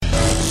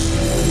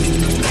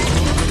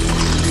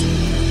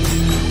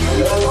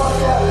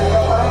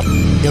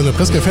on a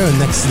presque fait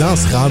un accident en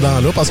se rendant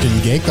là parce qu'une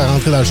gang est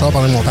rentrée dans le char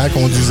pendant que mon père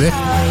conduisait.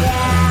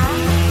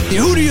 Et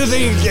who do you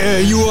think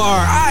you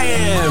are? I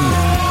am!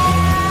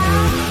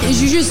 Je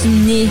suis juste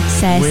né,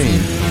 ça. Oui.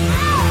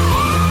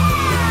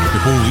 Je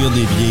peux pas ouvrir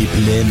des vieilles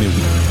plaies, mais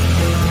oui.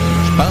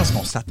 Je pense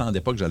qu'on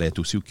s'attendait pas que j'allais être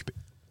aussi occupé.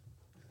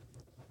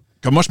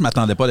 Comme moi, je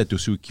m'attendais pas d'être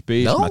aussi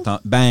occupé. Non?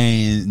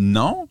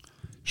 Non.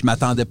 Je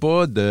m'attendais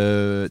pas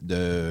de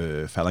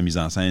faire la mise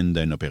en scène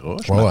d'un opéra.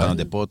 Je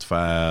m'attendais pas de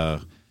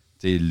faire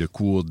le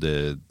cours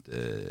de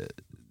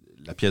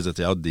la pièce de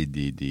théâtre des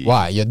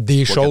ouais, il y a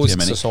des choses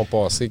qui se sont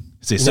passées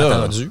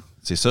inattendues.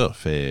 C'est ça.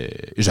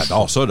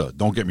 J'adore ça, là.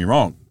 Don't get me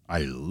wrong.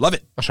 I love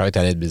it. Je savais que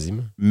t'allais être busy,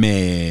 moi.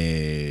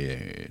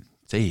 Mais,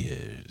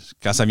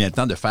 quand ça vient le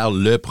temps de faire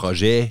le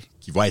projet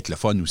qui va être le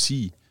fun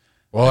aussi...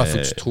 Ouais, faut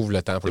que tu trouves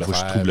le temps pour le faire.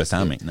 Faut que je trouve le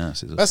temps maintenant,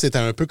 c'est ça. Là, c'était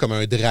un peu comme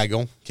un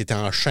dragon qui était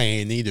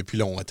enchaîné depuis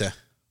longtemps.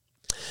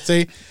 Tu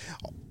sais,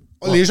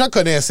 les gens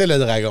connaissaient le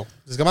dragon.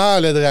 C'est comme,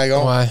 le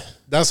dragon. Ouais.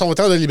 Dans son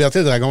temps de liberté,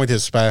 le dragon était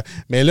super.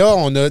 Mais là,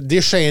 on a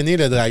déchaîné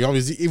le dragon. On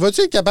dit,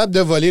 vas-tu être capable de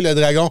voler le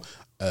dragon?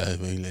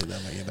 Il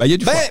y a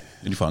du fun.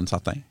 Il y a du fun,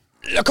 certain.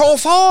 Le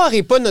confort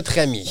n'est pas notre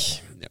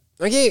ami.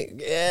 OK,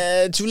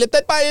 tu voulais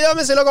peut-être pas aller là,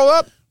 mais c'est là qu'on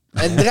va.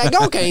 Le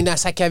dragon, quand il est dans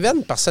sa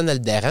caverne, personne ne le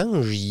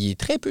dérange. Il est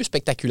très peu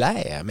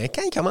spectaculaire. Mais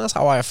quand il commence à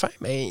avoir faim,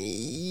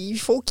 il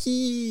faut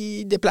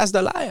qu'il déplace de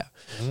l'air.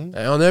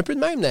 On a un peu de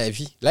même dans la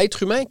vie.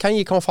 L'être humain, quand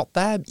il est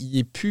confortable, il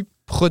est plus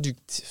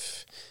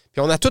productif. Puis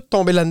on a tous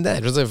tombé là-dedans.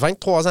 Je veux dire,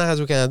 23 ans à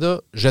Radio-Canada,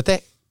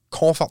 j'étais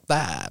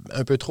confortable,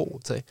 un peu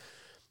trop, tu sais.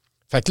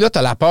 Fait que là,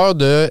 t'as la peur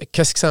de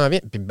qu'est-ce qui s'en vient.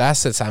 Puis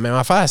c'est la même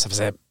affaire. Ça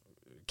faisait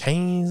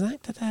 15 ans,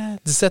 peut-être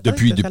 17 ans.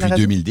 Depuis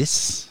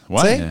 2010.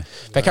 Ouais.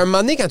 Fait qu'à un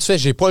moment donné, quand tu fais «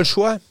 j'ai pas le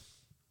choix »,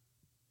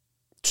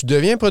 tu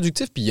deviens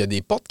productif, puis il y a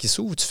des portes qui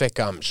s'ouvrent. Tu fais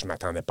comme « je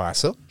m'attendais pas à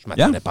ça, je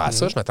m'attendais pas à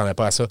ça, je m'attendais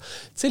pas à ça ». Tu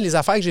sais, les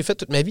affaires que j'ai faites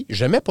toute ma vie,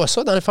 j'aimais pas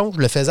ça dans le fond. Je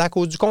le faisais à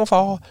cause du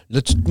confort.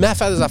 Là, tu te mets à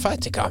faire des affaires,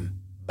 tu es comme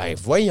 « ben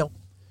voyons,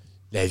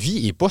 la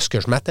vie est pas ce que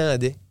je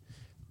m'attendais ».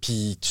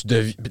 Puis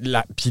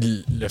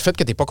puis le fait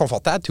que tu n'es pas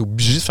confortable, tu es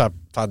obligé de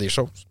faire des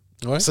choses.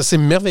 Ouais. Ça, c'est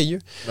merveilleux.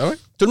 Ben ouais.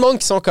 Tout le monde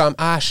qui sont comme «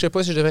 ah, je sais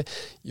pas si je devrais... »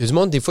 Il y a du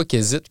monde, des fois, qui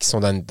hésite, qui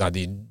sont dans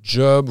des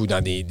jobs ou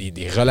dans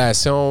des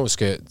relations où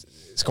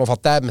c'est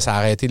confortable, mais ça a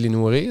arrêté de les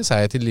nourrir, ça a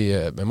arrêté de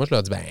les... Ben moi, je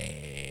leur dis « ben,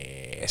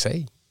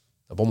 essaye. Tu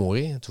vas pas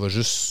mourir. Tu vas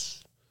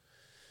juste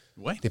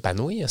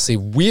t'épanouir. » C'est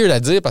weird à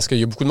dire parce qu'il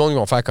y a beaucoup de monde qui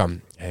vont faire comme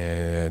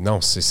 «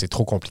 non, c'est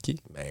trop compliqué. »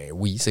 Ben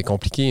oui, c'est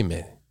compliqué,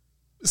 mais...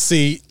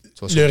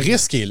 Le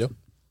risque est là.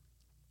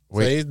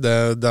 Oui.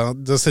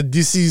 Dans cette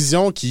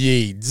décision qui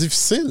est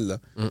difficile.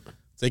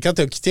 Quand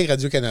tu as quitté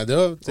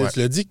Radio-Canada, tu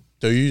l'as dit que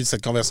tu as eu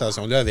cette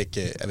conversation-là avec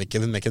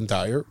Kevin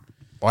McIntyre.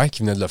 Oui,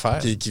 qui venait de le faire.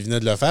 Qui venait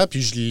de le faire.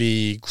 Puis je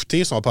l'ai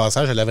écouté, son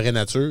passage à la vraie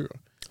nature,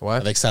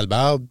 avec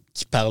Salbard,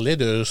 qui parlait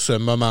de ce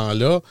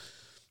moment-là.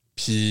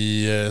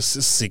 Puis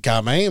c'est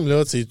quand même,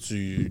 là, tu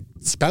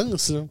y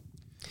penses. Là.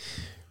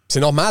 C'est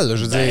normal, là,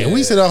 je veux dire.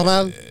 Oui, c'est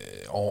normal.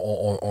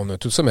 On a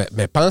tout ça,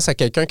 mais pense à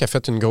quelqu'un qui a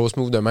fait une grosse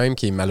move de même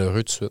qui est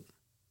malheureux tout de suite.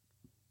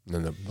 Non,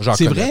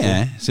 c'est vrai,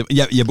 hein? Il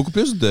y a beaucoup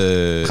plus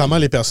de... Probablement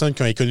les personnes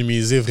qui ont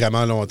économisé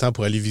vraiment longtemps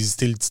pour aller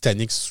visiter le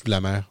Titanic sous la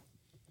mer.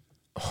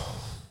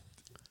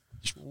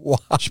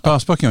 Je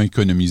pense pas qu'ils ont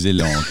économisé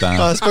longtemps. Je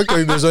pense pas qu'ils ont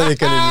eu besoin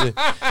d'économiser.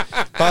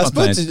 Je pense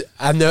pas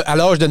à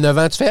l'âge de 9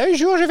 ans, tu fais « un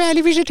jour, je vais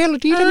aller visiter le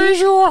Titanic. Un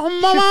jour,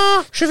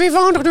 maman, je vais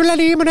vendre de la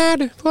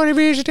limonade pour aller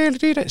visiter le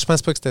Titanic. » Je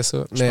pense pas que c'était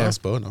ça. Je pense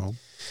pas, non.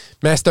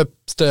 Mais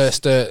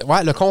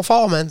le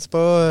confort, man,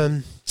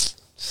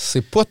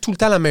 c'est pas tout le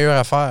temps la meilleure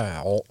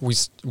affaire.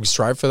 We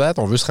strive for that.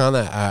 On veut se rendre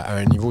à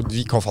un niveau de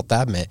vie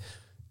confortable, mais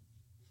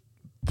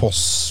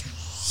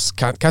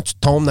quand tu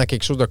tombes dans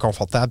quelque chose de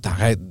confortable,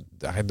 t'arrêtes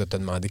de te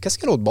demander qu'est-ce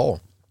qu'il y a l'autre bord.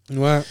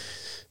 Ouais.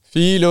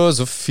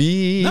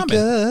 Philosophique. Non,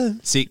 mais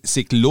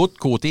c'est que l'autre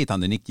côté, étant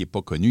donné qu'il n'est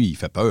pas connu, il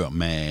fait peur,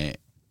 mais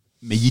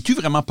il est-tu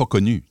vraiment pas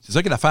connu? C'est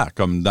ça qui est l'affaire.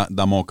 Comme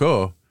dans mon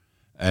cas,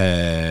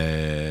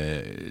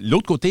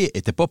 l'autre côté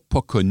était pas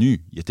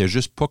connu. Il était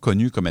juste pas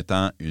connu comme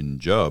étant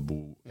une job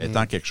ou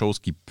étant quelque chose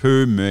qui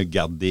peut me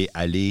garder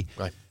aller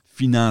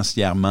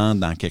financièrement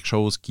dans quelque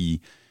chose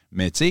qui...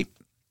 Mais tu sais,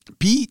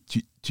 puis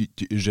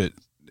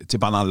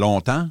pendant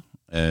longtemps,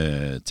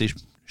 je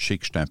sais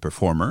que j'étais un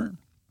performer,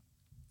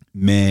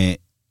 mais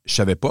je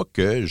savais pas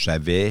que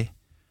j'avais...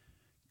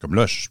 Comme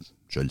là,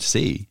 je le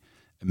sais,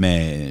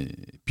 mais...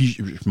 Puis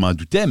je m'en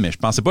doutais, mais je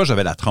pensais pas que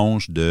j'avais la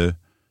tronche de...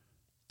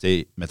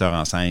 metteur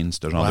en scène,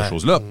 ce genre de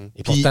choses-là.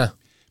 Et pourtant.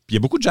 Puis il y a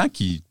beaucoup de gens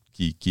qui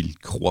le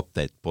croient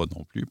peut-être pas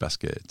non plus parce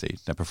que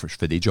je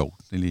fais des jokes.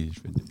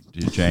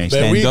 J'ai un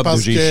stand-up où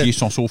j'ai chié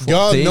son sofa.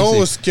 God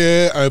knows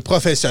qu'un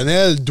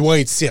professionnel doit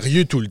être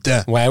sérieux tout le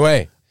temps.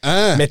 Ouais.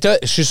 Hein? Mais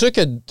je suis sûr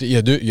qu'il y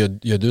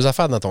a deux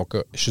affaires dans ton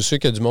cas. Je suis sûr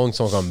qu'il y a du monde qui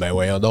sont comme, ben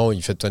voyons donc,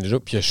 il fait tout le temps des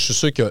jokes. Puis je suis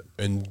sûr qu'il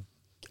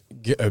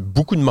y a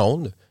beaucoup de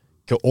monde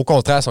qui, au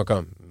contraire, sont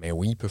comme, mais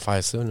oui, il peut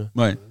faire ça.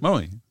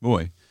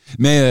 Oui.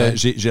 Mais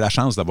j'ai la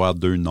chance d'avoir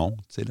 2 noms,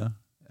 tu sais, là.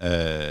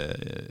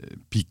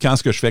 Puis quand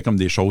ce que je fais comme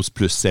des choses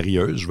plus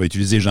sérieuses, je vais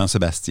utiliser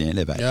Jean-Sébastien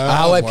Lévesque.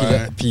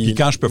 Puis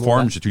quand je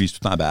performe, j'utilise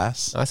tout en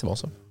basse. Ah, c'est bon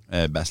ça.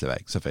 Basse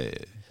Lévesque, ça fait...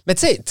 Mais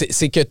tu sais,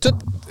 c'est que tout,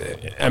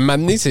 à un moment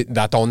donné, c'est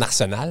dans ton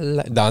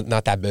arsenal,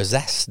 dans ta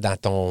besace, dans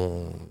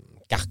ton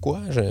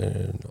carquois,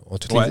 on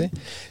tout les dit,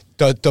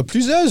 t'as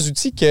plusieurs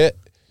outils que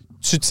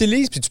tu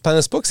utilises puis tu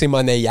penses pas que c'est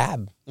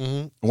monnayable.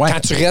 Quand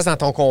tu restes dans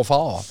ton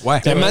confort. Puis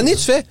à un moment donné,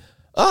 tu fais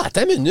 « Ah,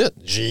 attends une minute,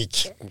 j'ai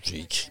écrit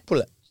pour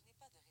la... »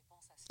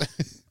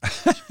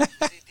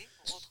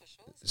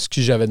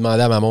 Excuse, j'avais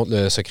demandé à ma montre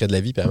le secret de la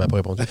vie, puis elle m'a pas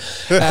répondu.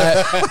 Mais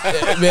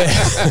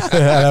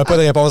elle n'a pas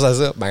de réponse à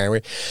ça. Ben oui.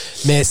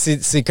 Mais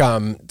c'est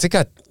comme... Tu sais,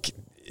 quand...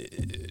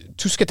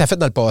 Tout ce que tu as fait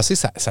dans le passé,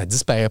 ça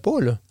disparaît pas,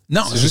 là.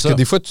 Non, c'est juste que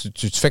des fois,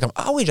 tu fais comme «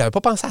 Ah oui, j'avais pas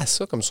pensé à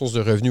ça comme source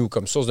de revenu ou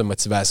comme source de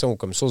motivation ou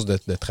comme source de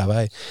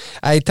travail. »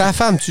 Hey, ta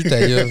femme, tu ta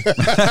gueule.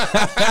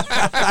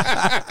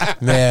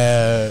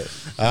 Mais...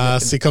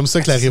 c'est comme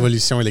ça que la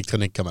révolution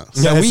électronique commence.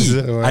 Ben oui,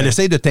 elle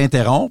essaye de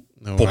t'interrompre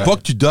pour pas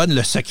que tu donnes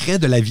le secret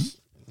de la vie.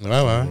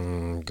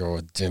 Ouais.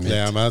 God damn it.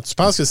 Clairement. Tu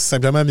penses que c'est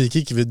simplement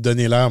Mickey qui veut te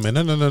donner l'heure, mais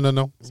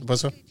non. C'est pas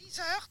ça. 10h17.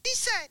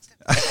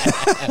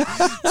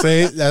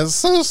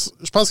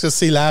 Je pense que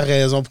c'est la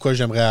raison pourquoi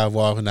j'aimerais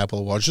avoir une Apple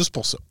Watch, juste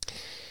pour ça.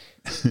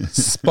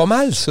 C'est pas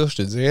mal, ça, je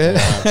te dirais.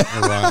 Ouais.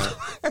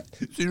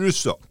 C'est juste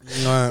ça.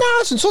 Ouais. Non,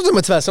 c'est une source de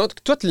motivation.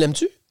 Toi, tu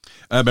l'aimes-tu?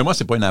 Ben moi,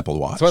 c'est pas une Apple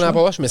Watch. C'est pas une Apple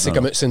Watch, mais c'est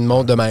comme c'est une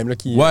montre de même. Là,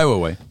 qui...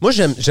 Ouais. Moi,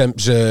 j'aime.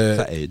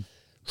 Ça aide.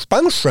 Je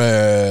pense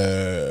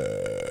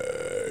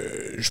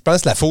je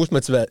pense la fausse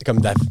motivation.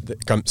 Comme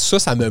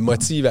ça me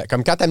motive.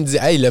 Comme quand elle me dit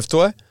 « Hey,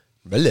 lève-toi »,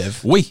 je me lève.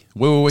 Oui.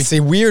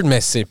 C'est weird,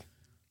 mais c'est...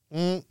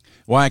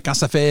 Ouais, quand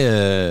ça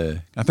fait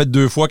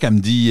 2 fois qu'elle me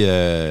dit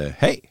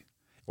Hey,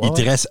 il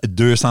te reste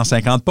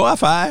 250 pas à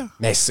faire.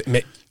 Mais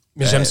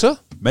j'aime ça.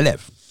 Me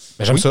lève.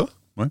 Mais j'aime ça.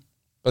 Ouais.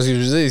 Parce que je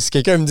veux dire, si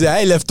quelqu'un me dit «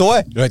 Hey,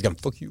 lève-toi », je vais être comme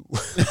 « Fuck you ».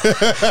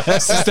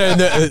 Si c'est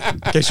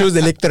quelque chose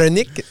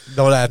d'électronique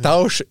dont la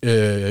tâche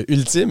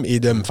ultime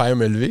est de me faire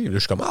me lever, là, je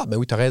suis comme « Ah, ben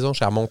oui, t'as raison,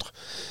 je la montre.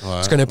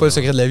 Tu connais pas le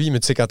secret de la vie,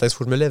 mais tu sais quand est-ce qu'il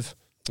faut que je me lève. »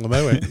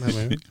 Ben oui.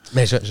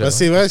 Mais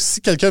c'est vrai,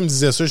 si quelqu'un me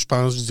disait ça, je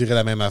pense que je dirais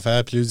la même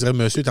affaire. Puis je dirais,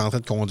 monsieur, t'es en train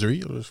de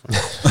conduire.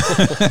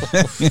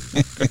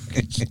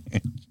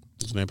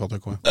 C'est n'importe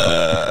quoi.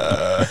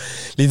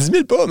 Les 10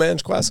 000 pas, man,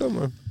 je crois à ça,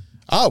 moi.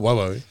 Ah,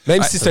 ouais.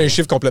 Même si c'est un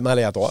chiffre complètement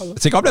aléatoire. Là.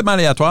 C'est complètement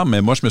aléatoire, mais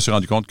moi, je me suis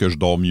rendu compte que je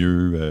dors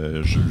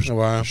mieux,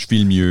 je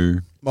file mieux.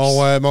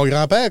 Mon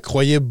grand-père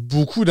croyait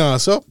beaucoup dans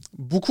ça.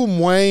 Beaucoup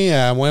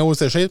moins haut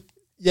séché.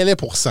 Il allait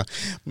pour 100.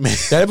 Il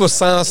allait pour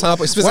 100 pas.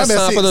 C'est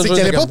qu'il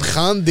allait pas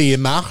prendre des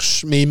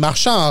marches, mais il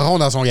marchait en rond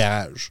dans son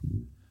garage.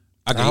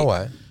 Okay. Ah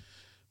ouais?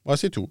 Ouais,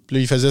 c'est tout. Puis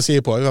là, il faisait ses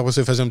pas. Après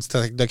ça, il faisait une petite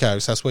attaque de cœur.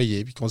 Il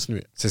s'assoyait, puis il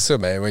continuait. C'est ça.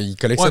 Ben oui, il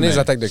collectionnait les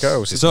attaques de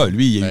cœur aussi. C'est ça.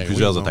 Lui, il a eu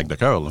plusieurs attaques de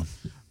cœur. Là.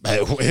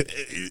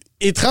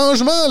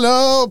 Étrangement,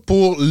 là,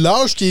 pour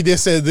l'âge qui est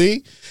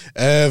décédé,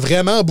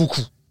 vraiment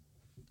beaucoup.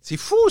 C'est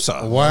fou,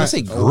 ça. Ouais. Ça,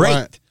 c'est great.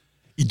 Ouais.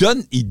 Il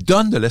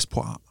donne de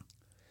l'espoir.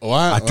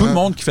 À tout le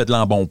monde qui fait de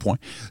l'embonpoint.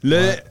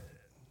 Mais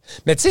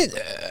tu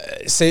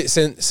sais,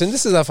 c'est une de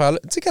ces affaires-là.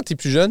 Tu sais, quand t'es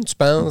plus jeune, tu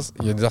penses...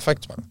 Il y a des affaires que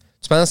tu penses.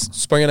 Tu penses,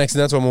 si tu pognes un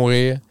accident, tu vas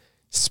mourir.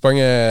 Si tu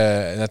pognes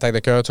une attaque de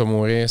cœur, tu vas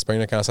mourir. Si tu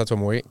pognes un cancer, tu vas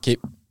mourir. Puis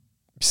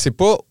c'est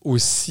pas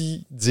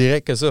aussi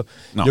direct que ça.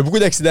 Non. Il y a beaucoup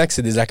d'accidents que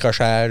c'est des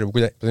accrochages. Je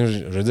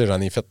veux dire, j'en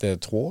ai fait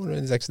 3,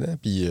 là, des accidents.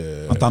 Puis,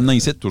 en t'emmenant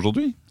ici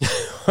aujourd'hui?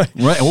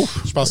 Ouais. Oh.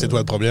 Je pense que c'est toi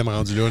le problème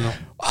rendu là, non?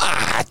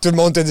 Tout le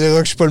monde te dira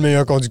que je suis pas le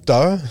meilleur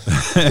conducteur.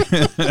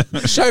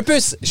 Je suis un peu...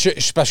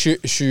 Je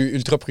suis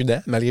ultra prudent,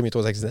 malgré mes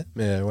 3 accidents.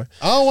 Mais ouais.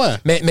 Ah ouais?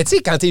 Mais tu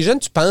sais, quand t'es jeune,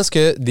 tu penses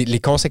que les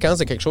conséquences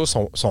de quelque chose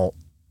sont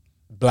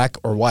black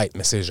or white,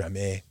 mais c'est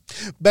jamais...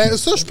 Ben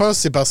ça, je pense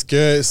que c'est parce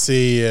que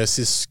c'est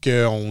ce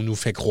qu'on nous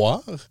fait croire.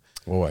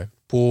 Ouais.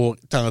 Pour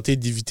tenter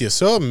d'éviter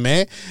ça.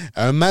 Mais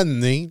à un moment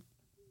donné,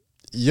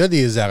 il y a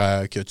des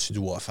erreurs que tu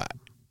dois faire.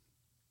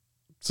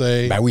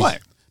 T'sais, ben oui. Ouais.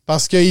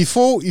 Parce qu'il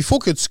faut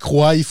que tu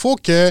crois, il faut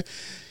que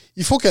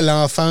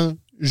l'enfant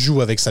joue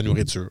avec sa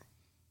nourriture.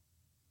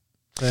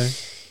 Ouais.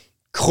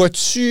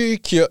 Crois-tu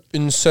qu'il y a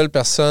une seule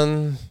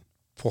personne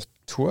pour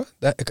toi?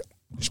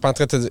 Je suis pas en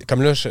train de te dire...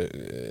 Comme là,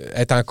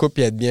 être en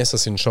couple et être bien, ça,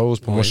 c'est une chose.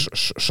 Pour moi,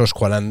 je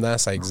crois là-dedans,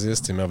 ça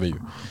existe, c'est merveilleux.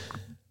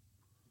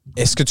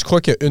 Est-ce que tu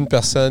crois qu'il y a une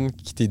personne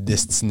qui t'est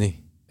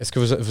destinée? Est-ce que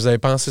vous avez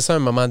pensé ça à un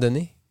moment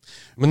donné?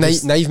 Moi,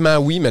 naïvement,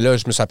 oui, mais là,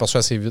 je me suis aperçu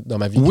assez vite dans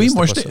ma vie. Oui,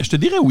 moi, je te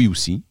dirais oui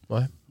aussi.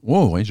 Ouais.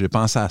 Oui, j'ai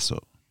pensé à ça.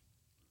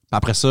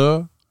 Après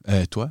ça,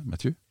 toi,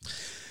 Mathieu?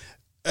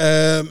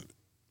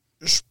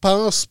 Je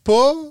pense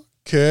pas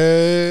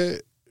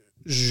que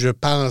je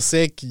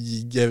pensais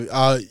qu'il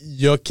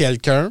y a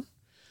quelqu'un,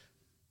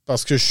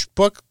 parce que je suis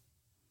pas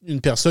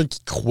une personne qui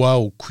croit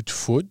au coup de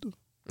foudre.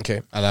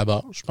 Okay. À la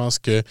base. Je pense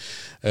que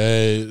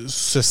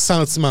ce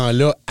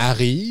sentiment-là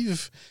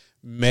arrive,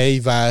 mais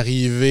il va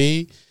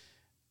arriver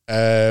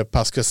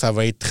parce que ça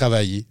va être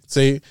travaillé. Tu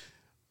sais,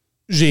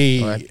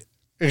 j'ai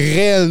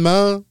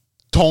réellement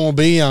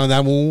tombé en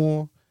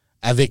amour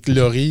avec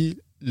Laurie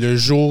le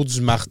jour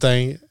du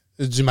mariage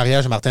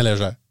de Martin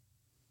Léger.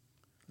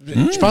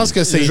 Je pense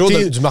que ça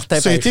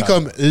a été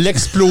comme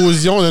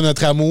l'explosion de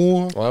notre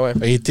amour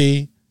a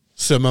été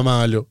ce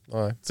moment-là.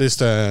 Ouais.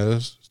 C'est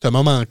un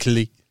moment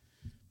clé.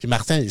 Puis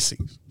Martin, il sait.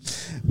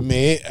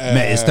 Mais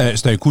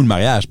c'est un cool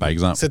mariage, par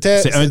exemple.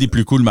 C'est un des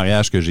plus cool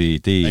mariages que j'ai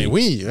été. Ben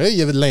oui, il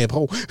y avait de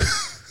l'impro.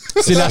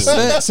 C'est la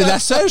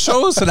seule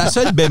chose, c'est la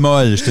seule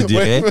bémol, je te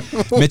dirais.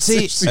 Mais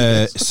tu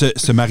sais,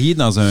 se marier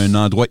dans un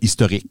endroit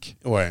historique.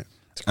 Ouais.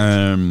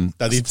 Dans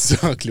des petits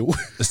enclos.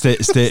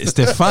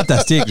 C'était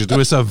fantastique. J'ai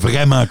trouvé ça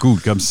vraiment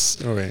cool. Comme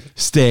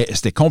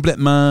c'était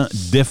complètement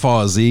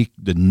déphasé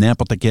de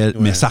n'importe quel.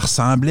 Mais ça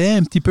ressemblait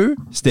un petit peu.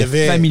 C'était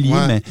familier.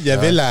 Mais il y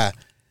avait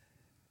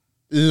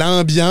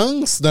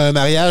l'ambiance d'un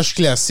mariage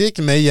classique,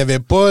 mais il n'y avait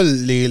pas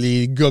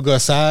les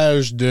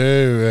gogossages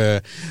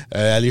de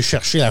aller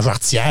chercher la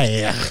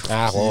jarretière.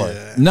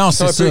 Non,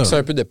 c'est ça. C'est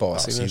un peu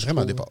dépassé. C'est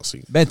vraiment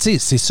dépassé. Ben, tu sais,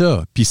 c'est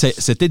ça. Puis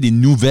c'était des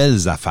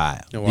nouvelles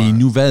affaires. Des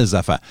nouvelles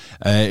affaires.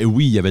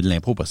 Oui, il y avait de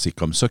l'impro parce que c'est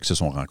comme ça qu'ils se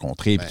sont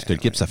rencontrés. Puis tout le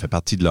clip, ça fait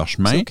partie de leur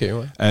chemin. C'est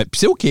OK, puis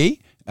c'est OK. Tu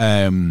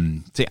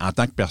sais, en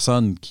tant que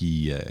personne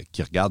qui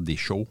regarde des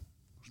shows,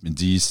 je me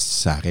dis,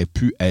 ça aurait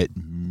pu être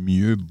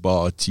mieux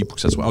bâti pour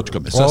que ça soit. En tout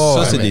cas,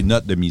 ça c'est des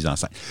notes de mise en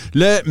scène.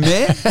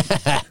 Mais.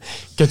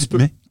 que tu peux.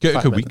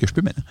 Oui, que je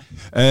peux maintenant.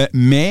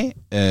 Mais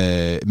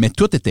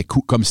tout était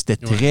cool. Comme c'était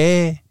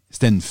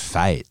C'était une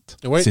fête.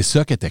 Oui. C'est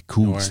ça qui était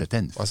cool. Ouais. C'était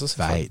une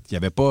fête. Il y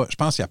avait pas. Je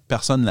pense qu'il n'y a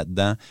personne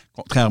là-dedans,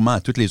 contrairement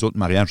à tous les autres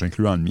mariages,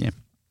 incluant le mien.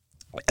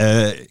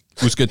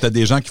 Où est-ce que tu as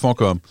des gens qui font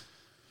comme.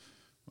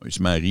 Ils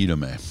se marient, là,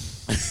 mais.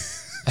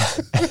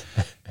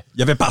 Il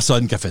n'y avait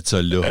personne qui a fait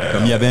ça là.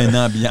 Comme il y avait une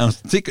ambiance.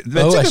 Tu sais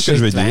ce que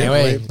je veux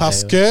dire?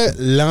 Parce que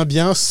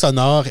l'ambiance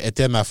sonore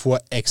était, ma foi,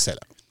 excellente.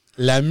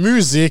 La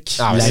musique.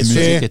 La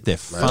musique était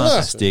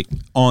fantastique.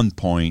 On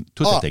point.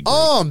 Tout était great.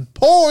 On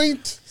point!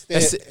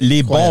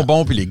 Les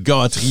bonbons, puis les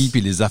gâteries, puis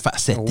les affaires.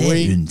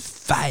 C'était une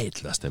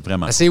fête, là. C'était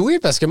vraiment. C'est oui,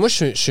 parce que moi,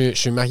 je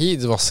suis marié et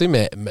divorcé,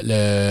 mais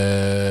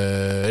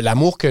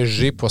l'amour que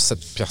j'ai pour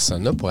cette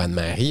personne-là, pour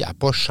Anne-Marie, n'a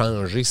pas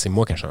changé. C'est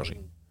moi qui a changé.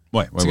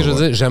 Ouais, tu sais ce que je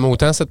veux dire? J'aime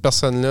autant cette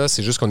personne-là,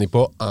 c'est juste qu'on n'est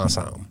pas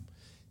ensemble.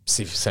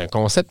 C'est un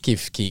concept qui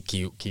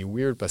est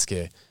weird parce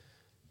que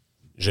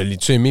je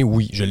l'ai-tu aimé?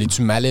 Oui. Je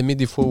l'ai-tu mal aimé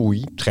des fois?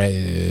 Oui.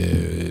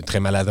 Très, très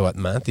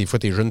maladroitement. Des fois,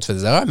 t'es jeune, tu fais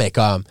des erreurs, mais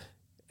comme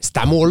cet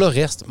amour-là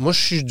reste. Moi,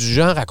 je suis du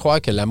genre à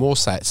croire que l'amour,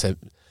 ça c'est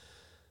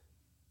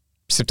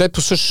peut-être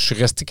pour ça que je suis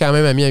resté quand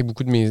même ami avec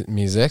beaucoup de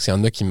mes ex. Il y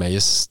en a qui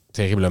m'haïssent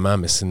terriblement,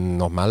 mais c'est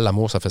normal.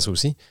 L'amour, ça fait ça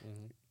aussi.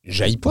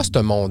 J'haïs pas ce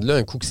monde-là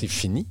un coup que c'est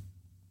fini.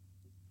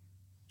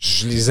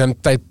 Je les aime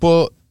peut-être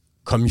pas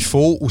comme il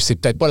faut, ou c'est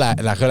peut-être pas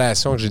la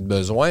relation que j'ai de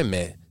besoin,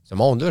 mais ce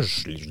monde-là,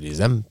 je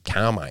les aime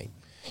quand même.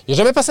 Il n'y a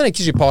jamais personne avec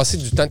qui j'ai passé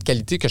du temps de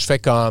qualité que je fais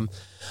comme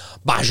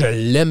je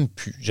l'aime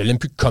plus. Je l'aime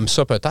plus comme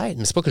ça peut-être,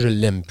 mais c'est pas que je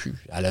l'aime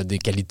plus. Elle a des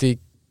qualités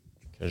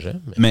que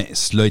j'aime. Mais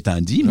cela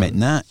étant dit,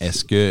 maintenant,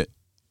 est-ce que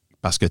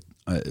parce que tu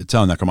sais,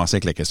 on a commencé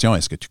avec la question,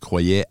 est-ce que tu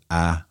croyais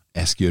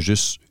est-ce qu'il y a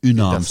juste une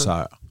âme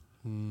sœur?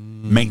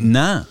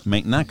 Maintenant,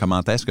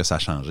 comment est-ce que ça a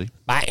changé?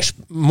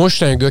 Moi, je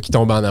suis un gars qui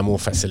tombe en amour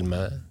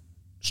facilement.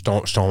 Je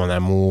tombe en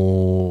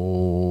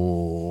amour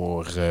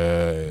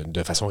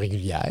de façon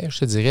régulière, je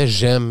te dirais.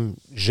 J'aime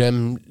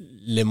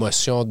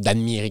l'émotion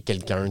d'admirer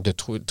quelqu'un, de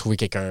trouver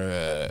quelqu'un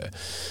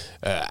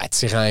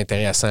attirant,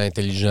 intéressant,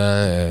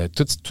 intelligent.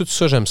 Tout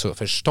ça, j'aime ça.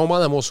 Fait, je tombe en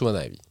amour souvent dans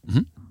la vie.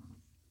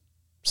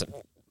 Mm-hmm.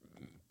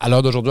 À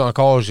l'heure d'aujourd'hui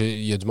encore,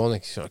 il y a du monde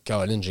avec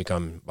Caroline, j'ai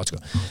comme... En tout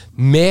cas.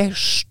 Mais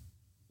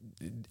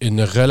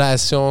une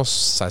relation,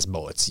 ça se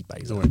bâtit, par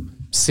exemple. Oui.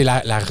 C'est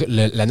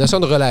la notion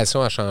de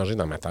relation a changé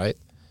dans ma tête,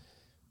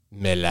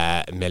 mais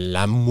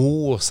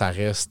l'amour, ça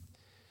reste...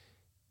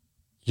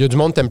 Il y a du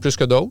monde que t'aimes plus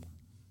que d'autres,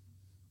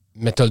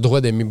 mais t'as le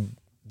droit d'aimer,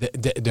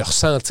 de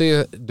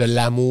ressentir de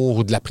l'amour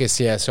ou de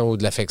l'appréciation ou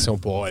de l'affection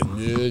pour une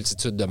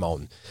multitude de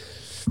monde.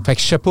 Fait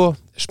que je sais pas,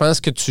 je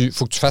pense que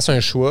faut que tu fasses un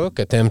choix,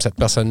 que t'aimes cette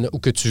personne-là ou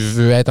que tu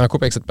veux être en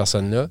couple avec cette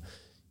personne-là,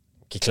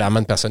 qui est clairement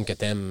une personne que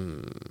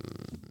t'aimes...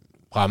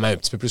 probablement un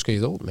petit peu plus que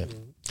les autres,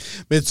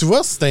 mais tu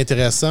vois, c'est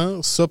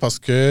intéressant, ça, parce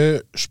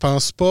que je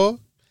pense pas...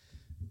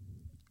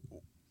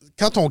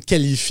 Quand on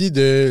qualifie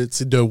de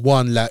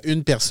one,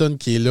 une personne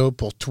qui est là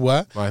pour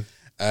toi,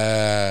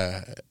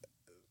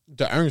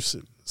 de un,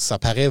 ça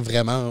paraît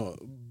vraiment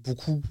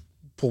beaucoup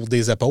pour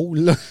des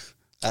épaules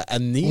à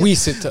amener. Oui,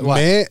 c'est...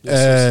 Mais, tu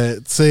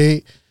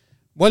sais,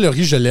 moi,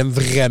 Laurie, je l'aime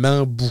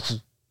vraiment beaucoup.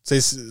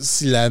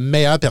 C'est la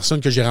meilleure personne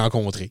que j'ai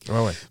rencontrée.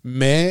 Ouais.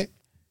 Mais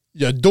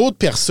il y a d'autres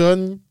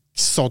personnes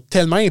qui sont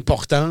tellement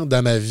importants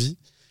dans ma vie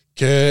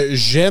que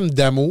j'aime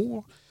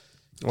d'amour,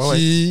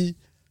 qui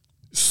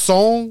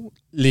sont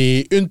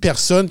une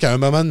personne qu'à un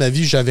moment de ma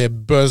vie, j'avais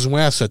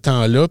besoin à ce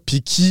temps-là,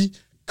 puis qui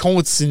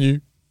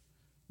continue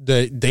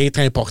d'être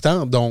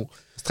importante. Donc,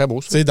 c'est très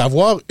beau, ça. Tu sais,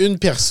 d'avoir une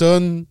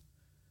personne...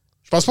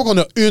 Je pense pas qu'on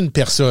a une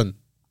personne.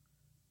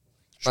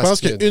 Je pense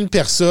qu'une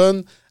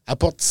personne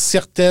apporte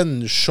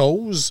certaines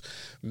choses,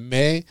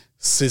 mais...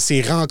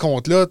 Ces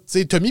rencontres-là, tu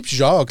sais, Tommy puis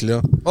Jacques,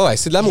 là.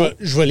 C'est de l'amour.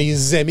 Je vais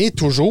les aimer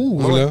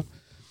toujours, là.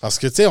 Parce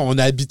que, tu sais, on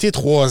a habité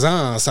 3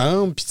 ans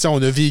ensemble, puis, tu sais,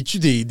 on a vécu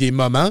des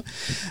moments.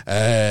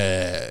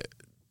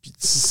 Puis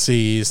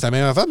c'est la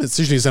même affaire, mais tu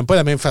sais, je les aime pas de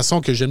la même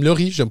façon que j'aime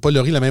Laurie. J'aime pas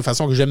Laurie de la même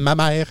façon que j'aime ma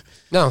mère.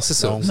 Non, c'est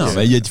ça. Donc, non,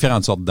 mais il y a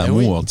différentes sortes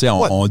d'amour. Oui. Tu sais,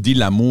 on dit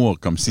l'amour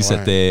comme si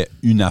c'était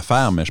une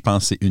affaire, mais je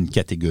pense que c'est une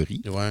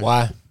catégorie.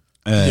 Ouais.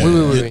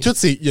 Il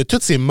y a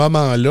tous ces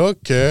moments-là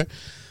que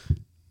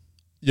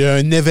il y a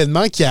un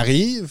événement qui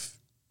arrive,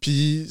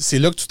 puis c'est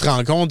là que tu te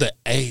rends compte de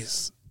hey,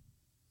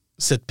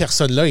 cette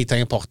personne-là est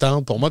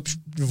importante pour moi, puis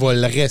je vais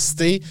le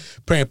rester,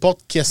 peu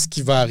importe qu'est-ce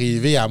qui va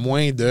arriver, à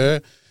moins de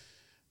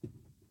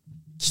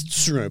qui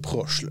tue un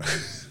proche, là.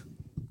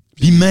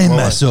 Puis même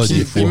à ça,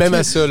 des fois. Puis même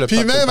à ça,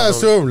 Puis même à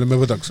ça, on l'aimait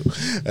pas tant que ça.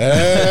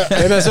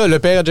 Même à ça, le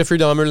père de Jeffrey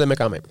Dahmer l'aimait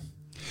quand même.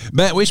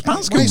 Ben oui, je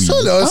pense que oui.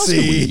 Ça, là,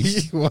 c'est...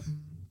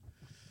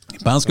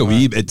 Je pense que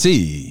oui. Ben,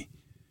 tu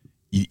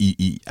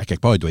sais, à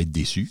quelque part, il doit être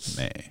déçu,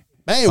 mais...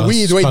 Ben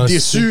oui, il doit être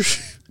déçu.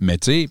 Mais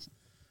tu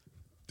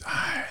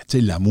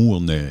sais,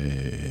 l'amour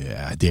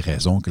a des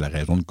raisons que la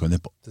raison ne connaît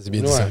pas. C'est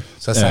bien dit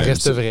ça. Ça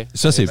reste vrai.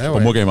 Ça, c'est pas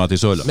moi qui ai inventé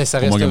ça. Là. Mais ça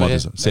reste vrai.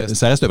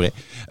 Ça reste vrai.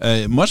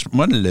 Moi,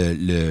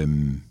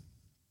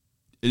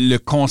 le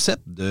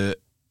concept de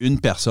une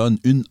personne,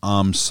 une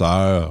âme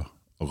sœur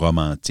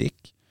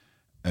romantique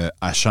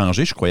a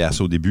changé. Je croyais à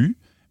ça au début.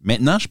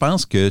 Maintenant, je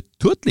pense que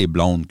toutes les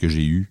blondes que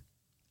j'ai eues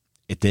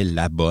étaient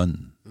la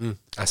bonne.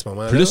 À ce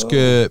moment-là?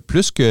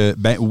 Plus que,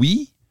 ben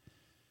oui,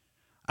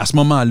 à ce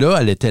moment-là,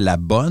 elle était la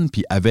bonne,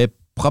 puis avait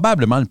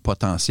probablement le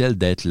potentiel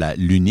d'être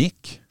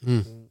l'unique.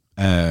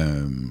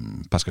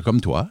 Parce que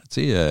comme toi,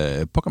 tu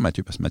sais, pas comme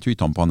Mathieu, parce que Mathieu, il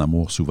tombe pas en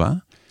amour souvent.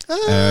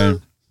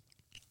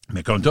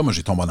 Mais comme toi, moi,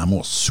 j'ai tombé en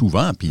amour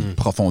souvent, puis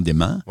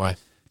profondément. Ouais.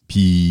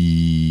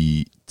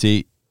 Puis, tu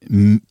sais,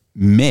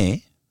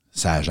 mais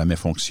ça n'a jamais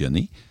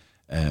fonctionné.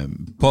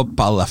 Pas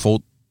par la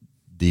faute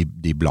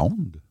des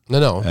blondes.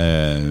 Non.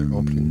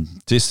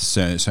 Tu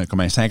sais, c'est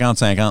comme un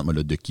 50-50 moi,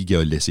 là, de qui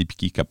a laissé puis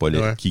qui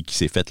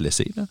s'est fait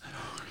laisser.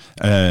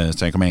 Là.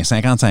 C'est comme un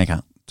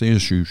 50-50. Tu sais,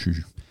 je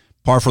suis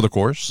par for the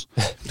course.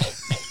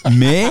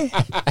 mais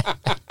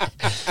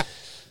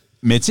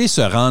tu sais,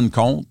 se rendre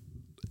compte,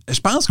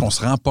 je pense qu'on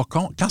se rend pas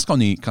compte, quand on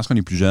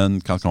est plus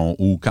jeune, quand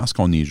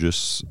on est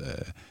juste...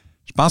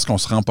 je pense qu'on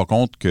se rend pas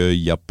compte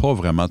qu'il n'y a pas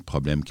vraiment de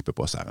problème qui ne peut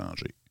pas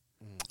s'arranger.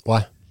 Ouais.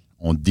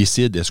 On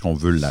décide est-ce qu'on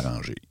veut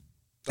l'arranger.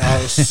 Ah,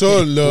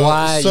 ça,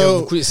 là,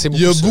 il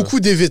y a beaucoup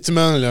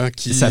d'évitements là,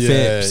 qui se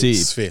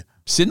fait.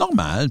 C'est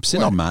normal,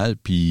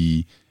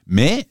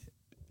 mais,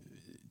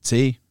 tu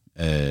sais,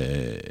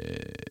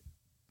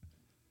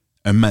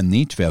 un moment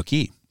donné, tu fais, OK,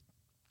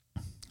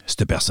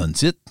 cette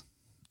personne-ci,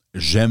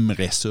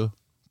 j'aimerais ça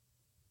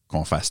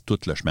qu'on fasse tout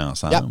le chemin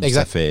ensemble. Yeah,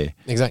 exact. Ça fait...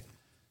 Exact.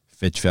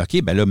 Tu fais,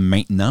 OK, ben là,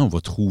 maintenant, on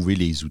va trouver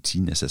les outils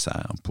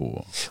nécessaires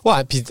pour...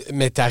 Ouais, puis,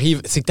 mais t'arrives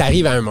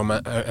à un moment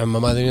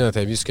donné dans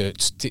ta vie où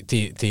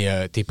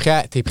t'es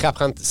prêt à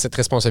prendre cette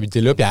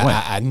responsabilité-là puis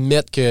à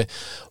admettre que,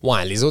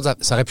 les autres,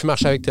 ça aurait pu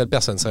marcher avec telle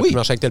personne, ça aurait pu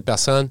marcher avec telle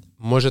personne,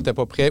 moi, j'étais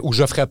pas prêt ou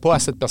j'offrais pas à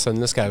cette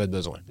personne-là ce qu'elle avait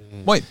besoin.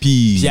 Oui,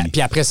 puis...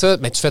 Puis après ça,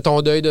 ben, tu fais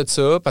ton deuil de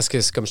ça parce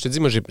que, comme je te dis,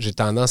 moi, j'ai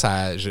tendance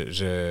à...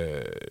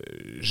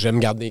 J'aime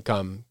garder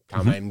quand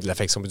même de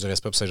l'affection et du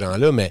respect pour ces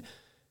gens-là, mais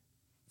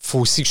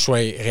faut aussi que je sois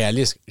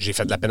réaliste. J'ai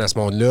fait de la peine à ce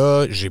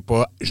monde-là. Je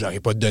leur ai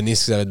pas donné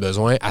ce qu'ils avaient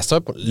besoin. À ça,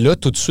 là,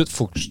 tout de suite,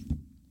 faut que je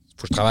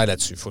travaille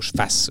là-dessus. Faut que je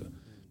fasse ça.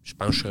 Je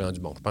pense que je suis rendu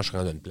bon. Je pense que je suis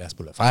rendu à une place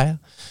pour le faire.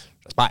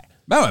 J'espère.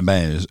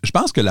 Ben, je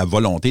pense que la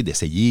volonté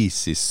d'essayer,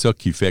 c'est ça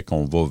qui fait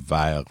qu'on va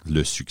vers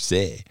le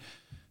succès.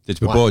 Tu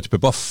peux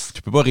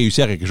pas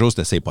réussir à quelque chose que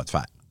tu n'essayes pas de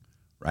faire.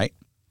 Right?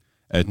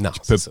 Non,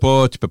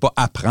 tu peux pas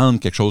apprendre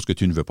quelque chose que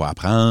tu ne veux pas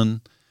apprendre.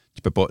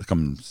 Tu peux pas,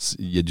 comme,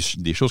 il y a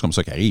des choses comme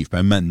ça qui arrivent. Puis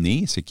à un moment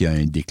donné, c'est qu'il y a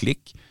un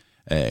déclic.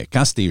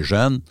 Quand c'était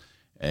jeune,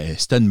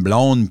 si t'as une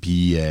blonde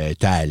puis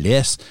t'es à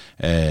l'est,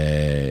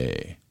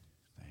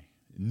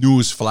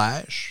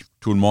 newsflash,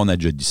 tout le monde a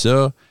déjà dit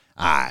ça.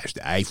 Ah,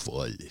 j'étais, hey,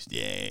 folle.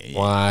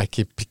 Ouais,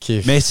 qui est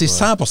piqué. Mais c'est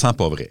 100%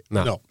 pas vrai.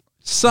 Non.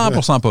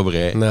 100% pas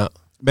vrai. Non.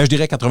 Ben, je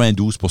dirais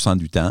 92%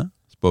 du temps.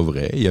 C'est pas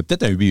vrai. Il y a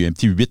peut-être un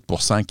petit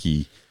 8%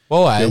 qui.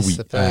 Oui.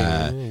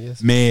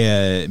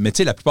 Mais tu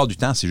sais, la plupart du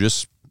temps, c'est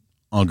juste.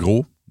 En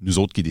gros, nous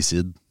autres qui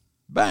décident,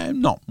 ben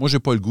non, moi, j'ai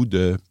pas le goût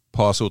de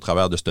passer au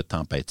travers de cette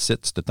tempête-ci.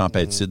 Cette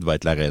tempête-ci va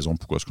être la raison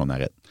pourquoi est-ce qu'on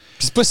arrête.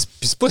 Puis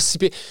c'est pas si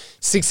pire.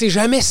 C'est que c'est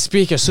jamais si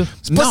pire que ça.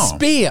 C'est pas si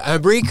pire. Un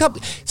break-up,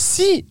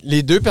 si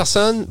les deux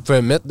personnes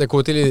peuvent mettre de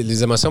côté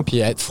les émotions puis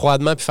être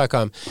froidement puis faire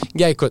comme,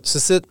 gars, écoute,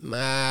 je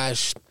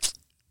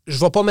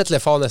vais pas mettre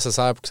l'effort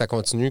nécessaire pour que ça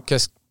continue.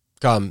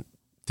 Comme,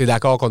 t'es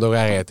d'accord qu'on devrait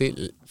arrêter?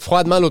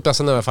 Froidement, l'autre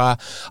personne va faire,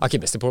 OK,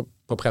 mais c'est pas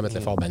prêt à mettre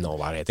l'effort, ben non, on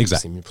va arrêter.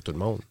 C'est mieux pour tout le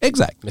monde.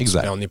 Exact.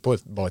 Mais on n'est pas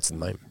bâti de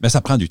même. Mais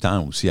ça prend du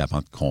temps aussi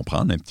avant de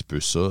comprendre un petit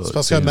peu ça. C'est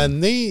parce qu'à un moment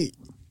donné,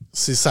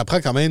 ça prend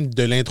quand même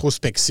de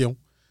l'introspection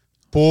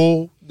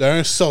pour,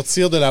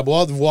 sortir de la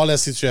boîte, voir la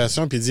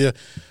situation puis dire,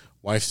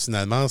 ouais,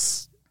 finalement,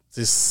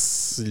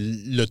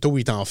 le taux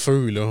est en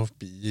feu, là,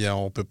 puis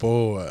on peut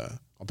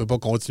pas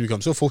continuer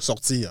comme ça, il faut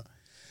sortir.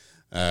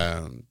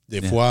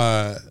 Des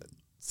fois,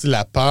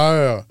 la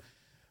peur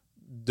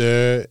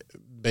de...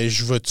 Ben,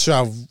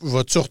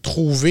 vas-tu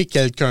retrouver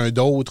quelqu'un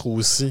d'autre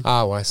aussi?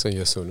 Ah ouais, ça, il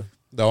y a ça, là.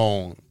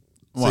 Donc,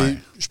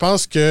 je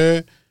pense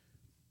que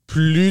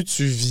plus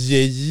tu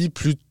vieillis,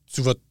 plus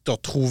tu vas te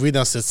retrouver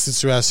dans cette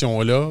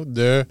situation-là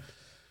de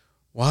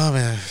 « Ouais,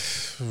 mais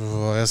je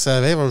vais rester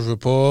avec, je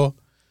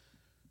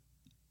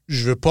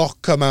veux pas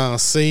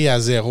recommencer à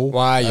zéro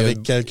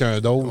avec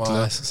quelqu'un d'autre. »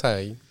 Ouais, ça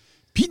arrive.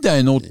 Puis,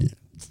 d'une autre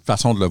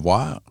façon de le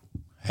voir,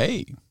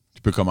 hey,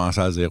 tu peux commencer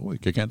à zéro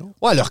avec quelqu'un d'autre.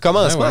 Ouais, le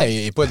recommencement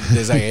n'est pas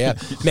désagréable.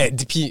 Mais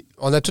puis,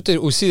 on a tous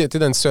aussi été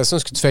dans une situation où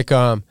tu fais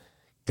comme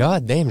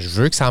God damn, je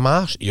veux que ça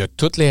marche. Il y a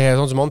toutes les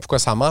raisons du monde pourquoi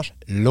ça marche.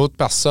 L'autre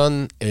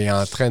personne est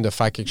en train de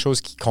faire quelque chose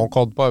qui ne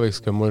concorde pas avec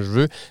ce que moi je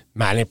veux,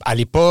 mais elle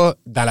n'est pas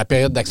dans la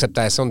période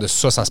d'acceptation de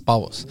ça se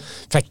passe.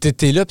 Fait que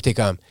t'es là, puis t'es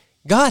comme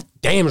God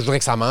damn, je voudrais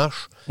que ça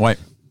marche. Ouais.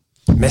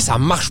 Mais ça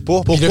marche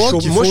pas. Puis là,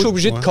 moi, je suis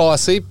obligé de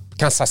casser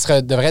quand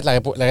ça devrait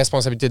être la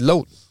responsabilité de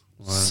l'autre.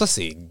 Ouais. Ça,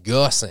 c'est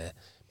gosse. Hein.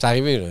 C'est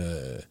arrivé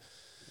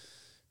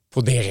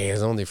pour des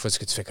raisons, des fois, ce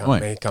que tu fais comme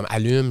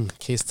allume,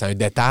 Chris, c'est un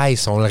détail,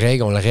 si on le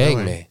règle,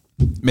 mais...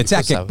 Mais tu sais,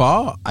 à quelque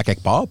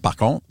part, par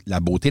contre, la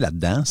beauté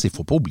là-dedans, c'est qu'il ne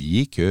faut pas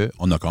oublier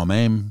qu'on a quand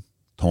même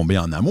tombé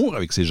en amour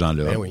avec ces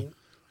gens-là. Ben oui.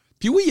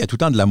 Puis oui, il y a tout le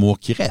temps de l'amour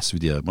qui reste. Je veux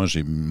dire, moi,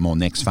 j'ai mon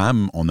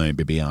ex-femme, on a un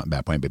bébé,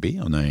 pas un bébé,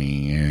 on a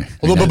un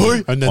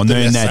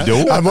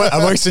ado. À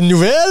moins que c'est une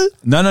nouvelle?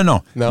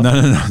 Non. Ben,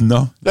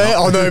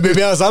 on a un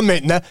bébé ensemble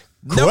maintenant.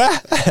 Quoi?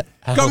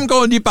 Comme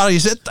qu'on dit par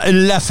ici,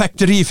 la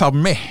factory est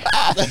fermée.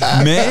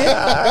 Mais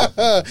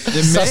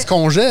ça se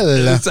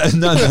congèle.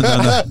 Non.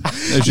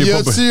 Y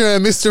a-tu un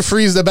Mr.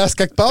 Freeze de basse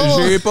quelque part?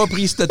 J'ai pas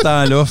pris ce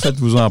temps-là,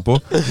 faites-vous-en pas.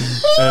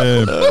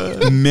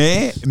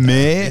 Mais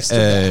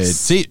tu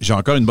sais, j'ai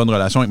encore une bonne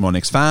relation avec mon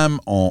ex-femme.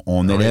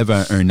 On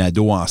élève un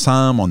ado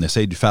ensemble. On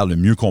essaye de faire le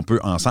mieux qu'on peut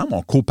ensemble.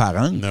 On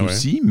coparente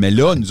aussi. Mais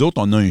là, nous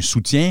autres, on a un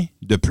soutien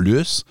de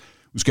plus.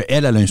 Parce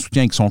qu'elle, elle a un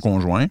soutien avec son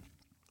conjoint.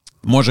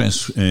 Moi, j'ai un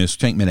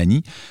soutien avec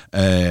Mélanie.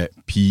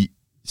 Puis,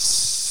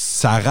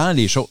 ça rend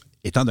les choses...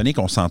 Étant donné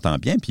qu'on s'entend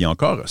bien, puis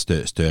encore,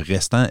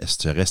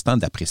 ce restant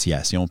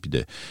d'appréciation, puis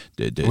de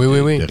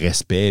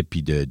respect,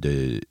 puis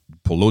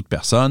pour l'autre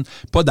personne,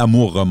 pas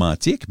d'amour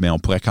romantique, mais on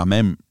pourrait quand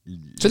même...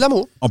 C'est de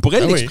l'amour. On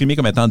pourrait l'exprimer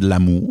comme étant de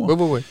l'amour.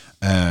 Oui.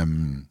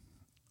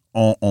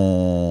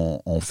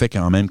 On fait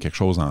quand même quelque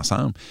chose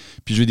ensemble.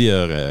 Puis je veux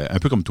dire, un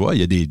peu comme toi,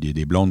 il y a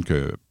des blondes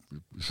que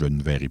je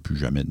ne verrai plus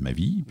jamais de ma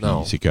vie, puis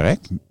c'est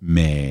correct,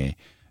 mais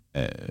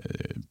tu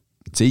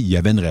sais, il y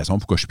avait une raison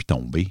pourquoi je suis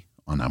tombé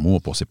en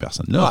amour pour ces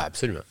personnes-là. Oui,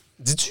 absolument.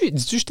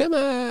 Dis-tu je t'aime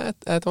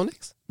à ton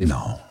ex?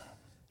 Non.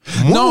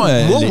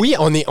 Oui,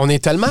 on est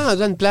tellement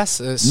rendu à une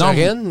place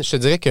sereine, je te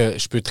dirais que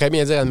je peux très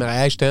bien dire à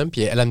Marie, je t'aime,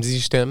 puis elle me dit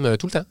je t'aime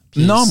tout le temps.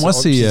 Puis non, moi,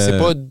 c'est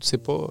pas...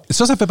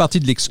 Ça fait partie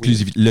de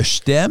l'exclusivité. Oui. Le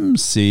je t'aime,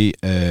 c'est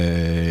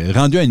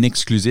rendu un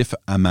exclusif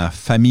à ma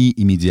famille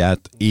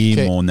immédiate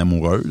et mon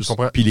amoureuse.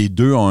 Puis les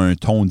deux ont un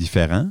ton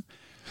différent.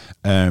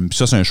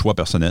 Ça, c'est un choix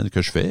personnel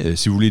que je fais.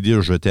 Si vous voulez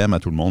dire je t'aime à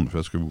tout le monde,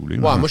 faites ce que vous voulez.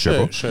 Ouais, moi, je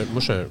suis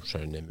un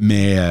ami.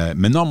 Mais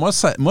non,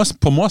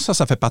 pour moi,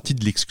 ça fait partie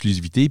de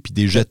l'exclusivité. Puis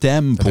des je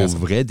t'aime pour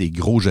vrai, des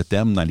gros je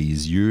t'aime dans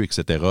les yeux,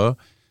 etc.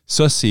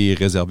 Ça, c'est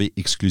réservé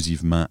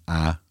exclusivement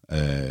à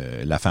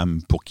la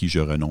femme pour qui je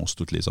renonce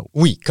toutes les autres.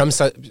 Oui, comme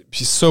ça.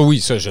 Puis ça,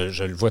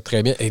 je le vois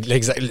très bien. Et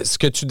ce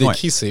que tu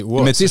décris, c'est...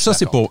 Wow, mais tu sais, ça,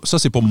 c'est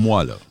pour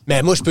moi, là.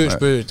 Mais moi, je peux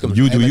comme,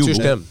 you do you. Je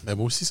t'aime. Mais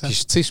moi aussi, ça. Puis,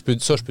 tu sais,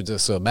 je peux dire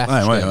ça.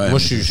 Moi,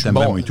 je suis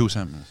bon. Et tout,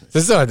 Sam.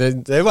 C'est ça.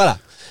 Voilà.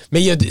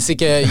 Mais c'est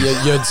qu'il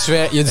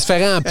y a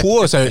différents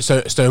poids.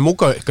 C'est un mot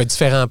qui a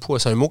différents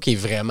poids. C'est un mot qui est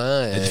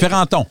vraiment...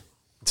 différents tons.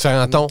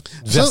 Différents tons.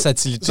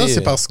 Versatilité. Ça,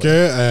 c'est parce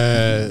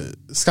que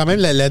c'est quand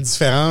même la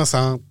différence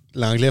entre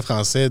l'anglais et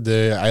français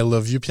de I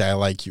love you puis I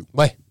like you.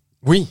 Ouais.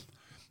 Oui.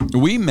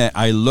 Oui, mais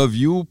I love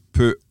you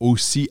peut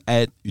aussi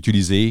être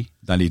utilisé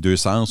dans les deux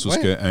sens, parce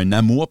qu'un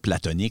amour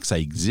platonique, ça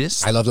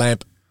existe. I love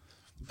lamp.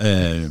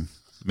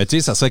 Mais tu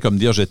sais, ça serait comme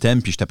dire je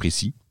t'aime puis je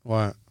t'apprécie.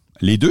 Ouais.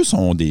 Les deux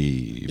sont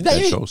des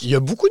belles choses. Il y a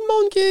beaucoup de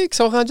monde qui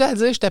sont rendus à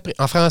dire je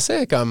t'apprécie. En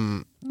français,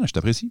 comme. Non, je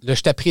t'apprécie. Le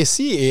je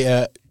t'apprécie et.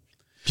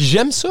 Puis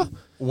j'aime ça.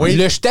 Oui.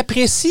 Le je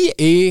t'apprécie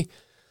et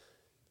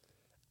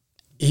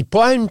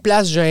pas à une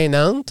place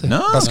gênante.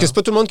 Non. Parce que c'est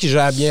pas tout le monde qui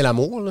gère bien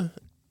l'amour, là.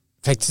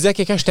 Fait que tu dis à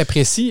quelqu'un je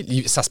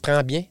t'apprécie, ça se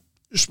prend bien.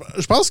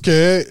 Je pense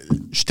que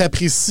je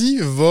t'apprécie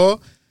va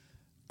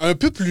un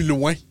peu plus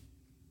loin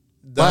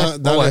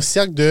dans le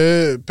cercle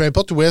de peu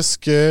importe où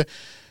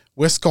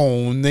est-ce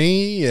qu'on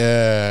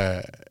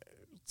est.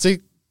 Tu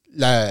sais,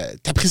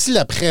 t'apprécies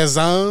la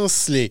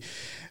présence,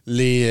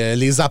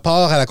 les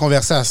apports à la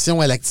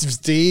conversation, à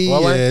l'activité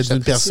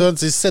d'une personne.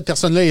 Tu sais, si cette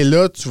personne-là est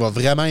là, tu vas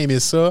vraiment aimer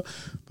ça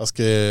parce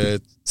que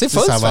c'est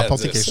fun, ça va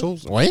apporter quelque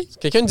chose. Oui.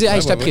 Quelqu'un dit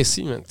je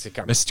t'apprécie.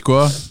 Mais c'est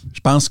quoi? Je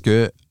pense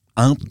que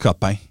entre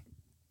copains,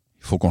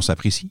 il faut qu'on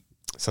s'apprécie.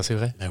 Ça, c'est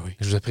vrai. Ben oui.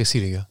 Je vous apprécie,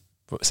 les gars.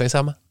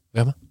 Sincèrement.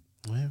 Vraiment.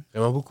 Ouais.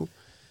 Vraiment beaucoup.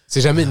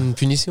 C'est jamais une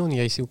punition,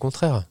 ni ici. Au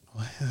contraire.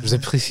 Ouais. Je vous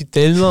apprécie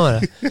tellement,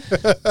 là. Tu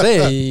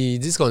sais, ils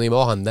disent qu'on est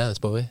mort en dedans,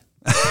 c'est pas vrai?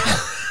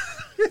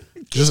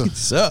 Juste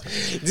ça.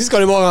 Ils disent qu'on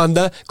est mort en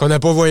dedans, qu'on n'a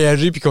pas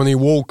voyagé puis qu'on est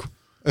woke.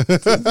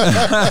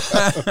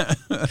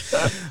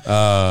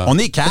 On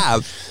est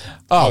cave.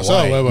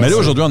 ça, ouais. Mais là,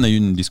 aujourd'hui, on a eu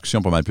une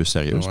discussion pas mal plus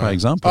sérieuse, par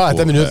exemple.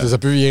 Attends une minute, ça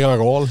peut virer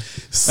encore.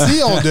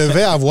 Si on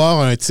devait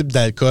avoir un type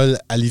d'alcool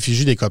à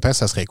l'effigie des copains,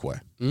 ça serait quoi?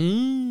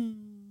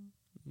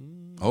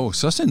 Oh,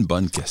 ça, c'est une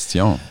bonne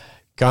question.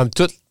 Comme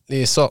toutes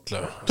les sortes,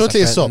 là. Toutes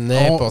les sortes.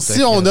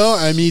 Si on a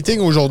un meeting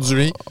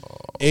aujourd'hui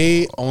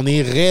et on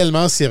est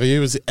réellement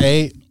sérieux, on dit,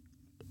 hey,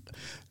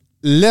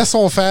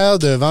 laissons faire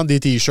de vendre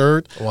des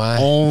T-shirts. Ouais.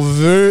 On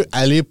veut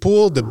aller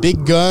pour the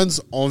big guns.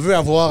 On veut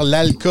avoir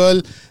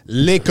l'alcool,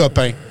 les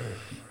copains.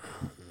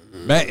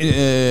 Ben,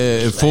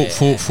 faut,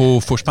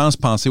 je pense,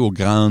 penser aux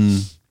grandes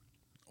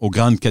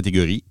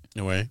catégories.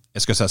 Ouais.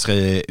 Est-ce que ça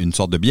serait une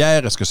sorte de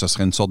bière? Est-ce que ça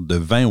serait une sorte de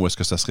vin ou est-ce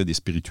que ça serait des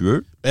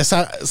spiritueux? Ben,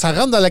 ça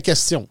rentre dans la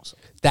question. Ça.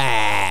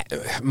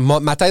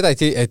 Ma tête a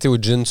été au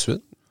gin de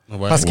suite.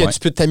 Ouais. Parce que tu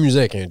peux t'amuser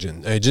avec un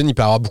gin. Un gin, il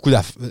peut avoir beaucoup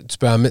tu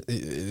peux en mettre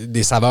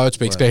des saveurs, tu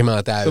peux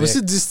expérimenter avec. Comme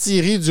si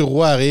Distillerie du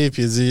Roi arrive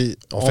et dit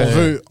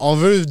on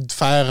veut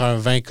faire un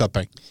vin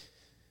copain.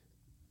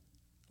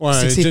 Ouais,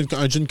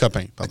 un gin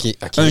copain. Okay.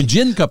 Un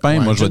gin copain,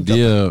 moi, je vais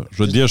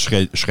te dire,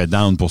 je serais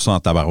down pour ça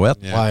en tabarouette.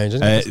 Yeah. Ouais, un gin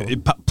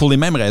copain. Pour les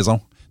mêmes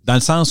raisons. Dans le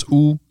sens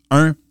où,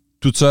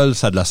 toute seule,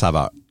 ça a de la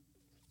saveur.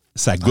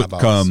 Ça goûte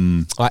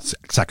comme... Ouais.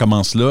 Ça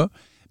commence là,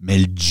 mais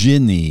le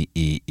gin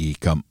est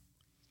comme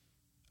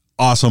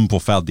awesome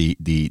pour faire des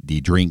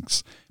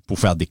drinks, pour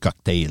faire des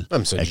cocktails,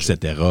 etc.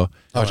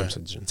 J'aime ça,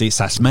 le gin.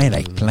 Ça se mêle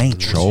avec plein de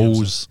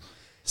choses.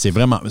 C'est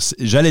vraiment...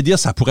 J'allais dire,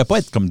 ça pourrait pas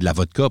être comme de la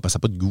vodka, parce que ça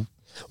n'a pas de goût.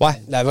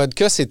 Ouais, la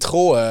vodka, c'est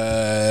trop... Il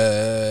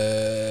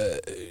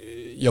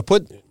n'y a pas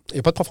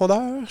de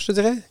profondeur, je te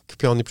dirais.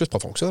 Puis on est plus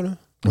profond que ça, là.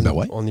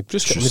 On est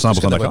plus que, je suis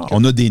 100% d'accord.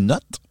 On a des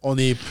notes. On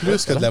est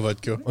plus que de la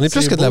vodka. On est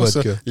plus que de la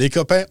vodka. Ça. Les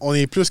copains, on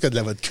est plus que de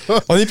la vodka.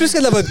 On est plus que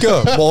de la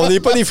vodka. Bon, on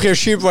n'est pas des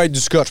fraîchiers pour être du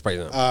scotch, par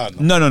exemple. Ah,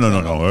 non. Non.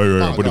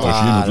 Pas des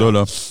fraîchiers, nous,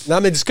 là.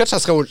 Non, mais du scotch, ça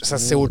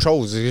c'est autre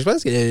chose. Je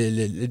pense que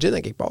le gin,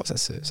 à quelque part, ça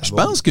je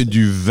pense que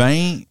du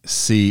vin,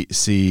 ça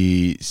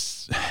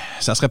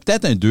serait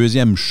peut-être un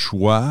deuxième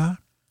choix,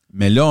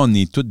 mais là, on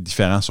est tous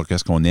différents sur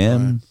qu'est-ce qu'on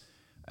aime.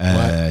 Tu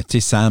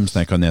sais, Sam, c'est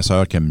un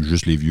connaisseur qui aime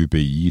juste les vieux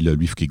pays. Là.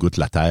 Lui, il faut qu'il goûte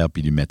la terre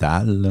puis du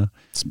métal. Là.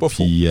 C'est pas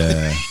faux. Il n'y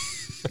a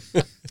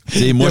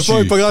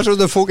pas grand-chose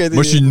de faux.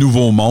 Moi, je suis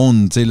Nouveau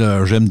Monde.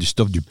 Là, j'aime du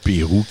stuff du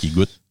Pérou qui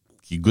goûte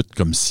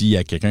comme s'il y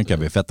a quelqu'un qui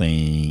avait fait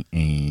un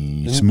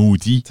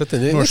smoothie. Ça,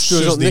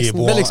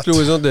 une belle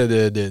explosion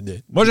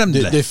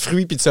de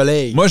fruits puis de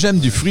soleil. Moi, j'aime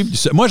du fruit.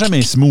 Moi, j'aime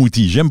un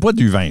smoothie. J'aime pas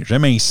du vin.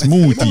 J'aime un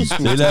smoothie.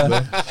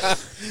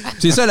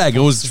 C'est ça la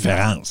grosse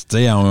différence.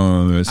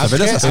 Après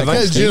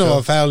le gin, on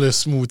va faire le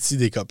smoothie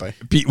des copains.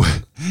 Puis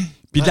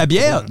de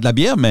la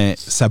bière, mais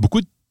ça a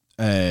beaucoup de...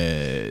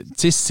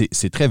 tu sais,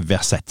 c'est très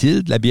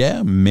versatile de la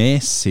bière, mais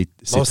c'est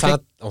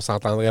on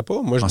s'entendrait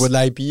pas. Moi, je bois de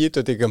l'IPA,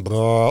 toi, t'es comme...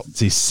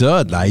 C'est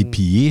ça, de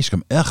l'IPA. Je suis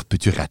comme,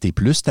 peux-tu rater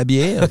plus ta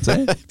bière?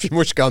 Puis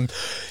moi, je suis comme...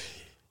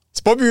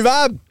 C'est pas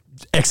buvable.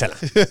 Excellent.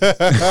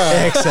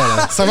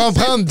 Excellent. Ça va me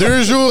prendre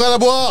 2 jours à la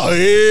boire.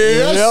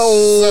 Yes!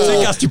 Tu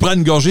sais, quand tu prends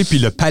une gorgée puis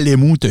le palais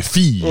mou te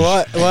fige.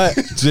 Ouais.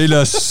 Tu sais,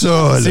 là, ça,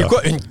 là. C'est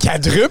quoi, une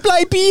quadruple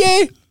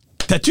IPA?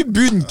 T'as-tu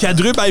bu une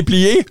quadruple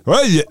IPA?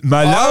 Ouais,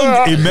 ma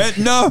langue est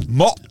maintenant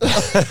morte.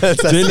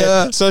 Ça,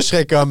 je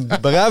serais comme,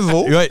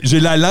 bravo. Ouais,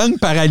 j'ai la langue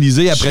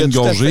paralysée après une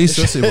gorgée.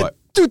 Ça, c'est vrai.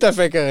 Tout à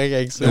fait correct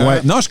avec ça.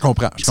 Ouais, non, je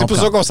comprends. C'est pour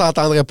ça qu'on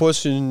s'entendrait pas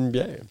sur une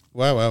bière.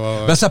 Ouais.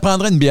 Ben, ça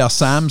prendrait une bière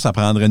Sam, ça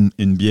prendrait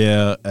une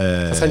bière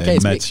ça serait une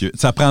case Mathieu. Mix.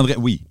 Ça prendrait,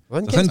 oui.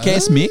 Ça serait une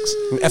case mix.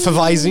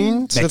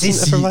 Effervising. Ben, tu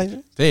sais,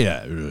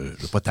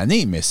 je veux pas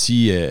tanner, mais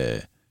si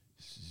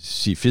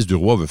Fils du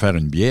Roi veut faire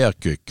une bière,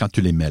 que quand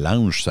tu les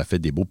mélanges, ça fait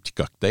des beaux petits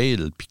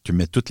cocktails, puis que tu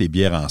mets toutes les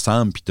bières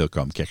ensemble, puis tu as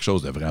comme quelque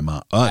chose de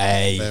vraiment hot.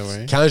 Hey,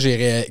 quand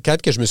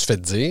que je me suis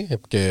fait dire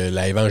que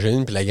la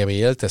Évangeline puis la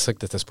Gabrielle, c'était ça que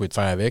tu étais supposé de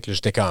faire avec, là,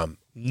 j'étais comme...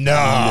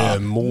 Non! Le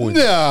mot.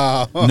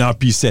 Non,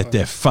 puis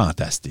c'était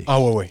fantastique. Ah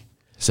ouais.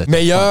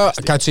 Meilleur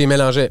quand tu les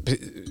mélangeais.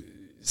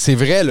 C'est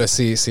vrai, là,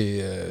 c'est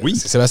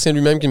Sébastien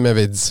lui-même qui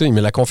m'avait dit ça, il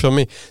me l'a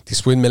confirmé. T'es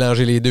supposé de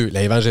mélanger les deux.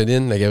 La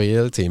Évangeline, la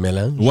Gabrielle, tu les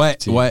mélanges.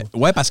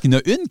 Ouais, parce qu'il y en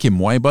a une qui est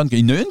moins bonne. Il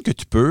y en a une que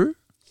tu peux...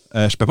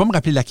 je peux pas me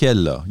rappeler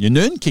laquelle, là. Il y en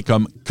a une qui est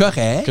comme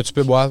correcte. Que tu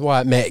peux boire,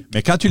 ouais. Mais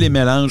quand tu les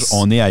mélanges,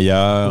 on est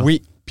ailleurs.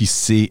 Oui. Puis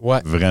c'est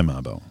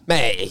vraiment bon.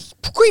 Mais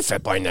pourquoi il fait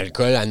pas un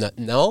alcool à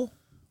notre nom?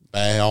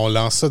 Ben, on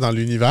lance ça dans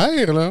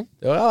l'univers, là.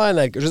 Il devrait avoir un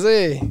alcool. Je veux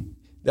dire,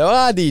 il devrait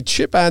avoir des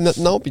chips à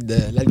notre nom puis de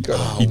l'alcool.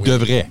 Il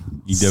devrait.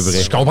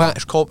 Je comprends.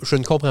 Je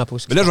ne comprends pas.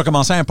 Mais là, je vais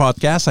commencer un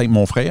podcast avec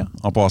mon frère,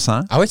 en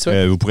passant. Ah oui, c'est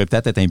vrai? Vous pourrez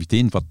peut-être être invité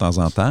une fois de temps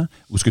en temps,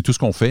 où tout ce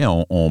qu'on fait,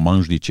 on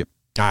mange des chips.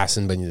 Ah,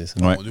 c'est une bonne idée, ça.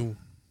 Ouais.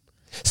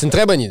 C'est une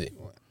très bonne idée.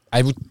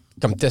 Avez-vous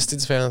comme testé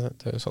différentes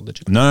sortes de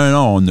chips?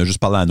 Non, on a juste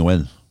parlé à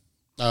Noël.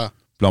 Ah.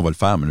 Puis là, on va le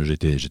faire, mais là,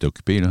 j'étais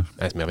occupé, là.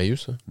 Ah, c'est merveilleux,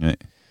 ça. Ouais.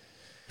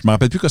 Je me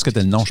rappelle plus ce que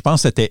c'était le nom. Je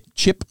pense que c'était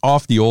Chip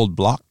Off the Old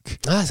Block.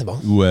 Ah, c'est bon.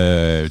 Ou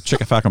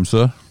Chick à faire comme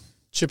ça.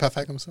 Chip à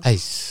faire comme ça. Hey.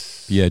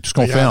 Puis tout ce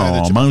qu'on fait,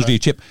 on mange des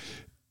chips.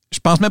 Je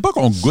pense même pas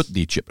qu'on goûte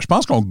des chips. Je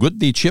pense qu'on goûte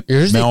des chips,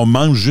 mais on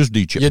mange juste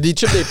des chips. Il y a des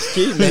chips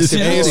impliqués, mais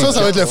c'est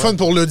ça va être le fun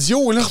pour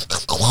l'audio, là.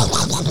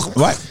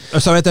 Ouais.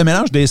 Ça va être un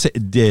mélange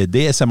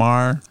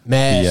d'ASMR.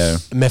 Mais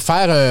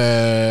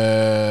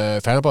faire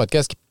un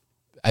podcast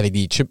avec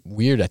des chips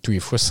weird à tous les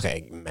fois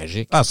serait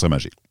magique. Ah, ce serait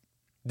magique.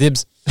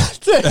 Dibs.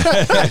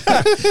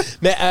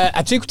 Mais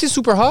as-tu écouté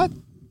Super Hot?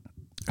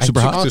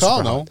 Super Hot?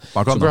 Encore, non?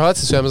 Super Hot,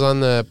 c'est sur Amazon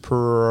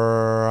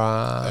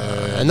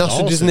non,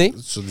 sur Disney.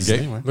 Sur Disney,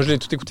 ouais. Moi, je l'ai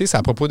tout écouté. C'est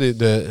à propos de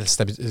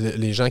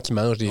les gens qui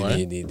mangent des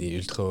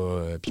ultra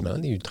piments,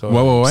 des ultra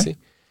épicés.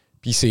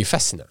 Puis c'est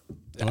fascinant.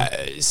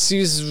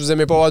 Si vous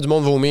aimez pas voir du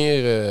monde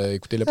vomir,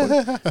 écoutez-le pas.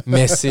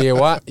 Mais c'est,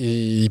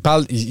 ils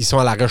sont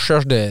à la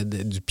recherche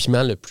du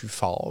piment le plus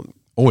fort.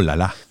 Oh là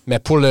là. Mais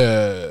pour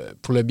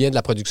le bien de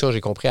la production,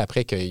 j'ai compris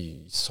après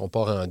qu'ils ne se sont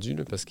pas rendus,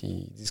 là, parce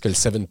qu'ils disent que le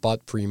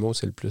 7-Pot Primo,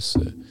 c'est le plus...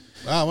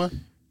 Ah ouais?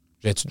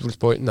 J'ai-tu de vous le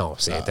spoil? Non,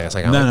 c'est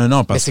intéressant quand même.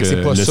 Non, parce que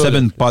le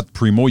 7-Pot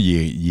Primo,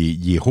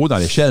 il est haut dans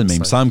l'échelle, mais il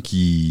me semble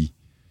qu'il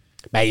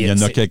y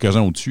en a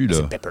quelques-uns au-dessus. Là.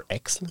 C'est Pepper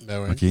X. Là.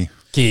 Ben ouais. OK.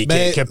 Qui est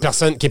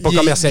pas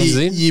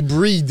commercialisé. Il est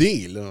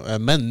breedé, là. Un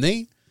moment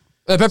donné.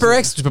 Pepper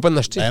X, tu peux pas en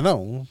acheter. Ben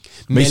non.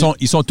 Mais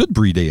ils sont tous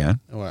breedés, hein?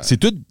 Ouais. C'est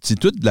tout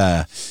de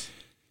la...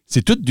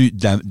 C'est tout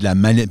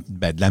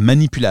de la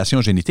manipulation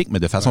génétique, mais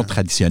de façon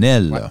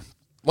traditionnelle. Ouais. Là.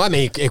 Ouais,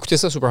 mais écoutez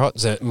ça, Super Hot.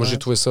 Moi, j'ai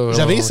trouvé ça...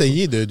 J'avais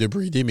essayé de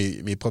breeder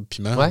mes propres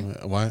piments.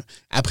 Ouais.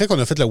 Après qu'on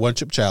a fait le One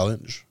Chip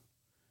Challenge,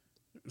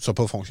 ça n'a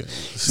pas fonctionné.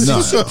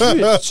 Non.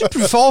 C'est-tu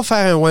plus fort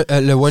faire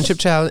le One Chip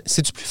Challenge?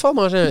 C'est-tu plus fort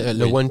manger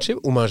le One Chip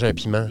ou manger un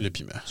piment? Le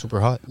piment.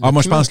 Super Hot.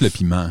 Moi, je pense le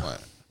piment. Ouais.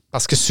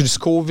 Parce que sur le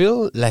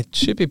Scoville, la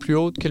chip est plus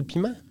haute que le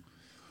piment.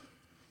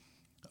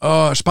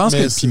 Je pense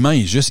que le piment,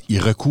 il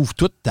recouvre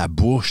toute ta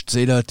bouche, tu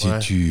sais, là,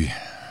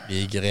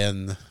 les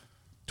graines.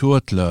 Tout,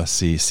 là,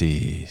 c'est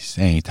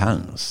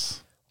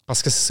intense.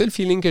 Parce que c'est ça le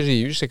feeling que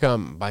j'ai eu. J'étais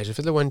comme, j'ai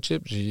fait le one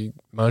chip, j'ai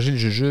mangé le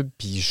jujube,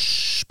 puis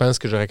je pense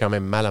que j'aurais quand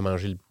même mal à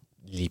manger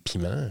les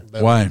piments.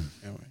 Ouais.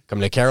 Comme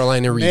le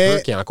Carolina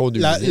Reaper, qui est encore 2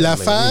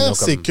 l'affaire,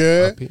 c'est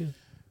que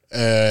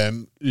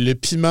le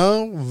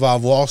piment va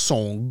avoir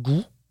son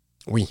goût.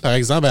 Oui. Par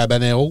exemple, un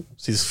habanero,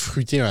 c'est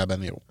fruité un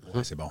habanero.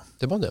 Ouais, c'est bon.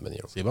 C'est bon,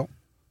 habanero. C'est bon.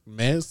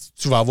 Mais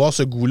tu vas avoir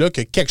ce goût-là que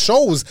quelque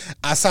chose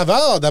à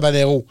saveur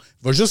d'habanero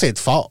va juste être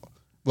fort.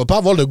 Va pas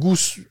avoir le goût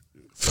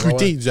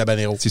fruité du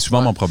habanero. C'est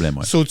souvent mon problème,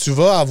 ouais. So, tu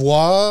vas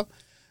avoir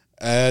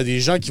des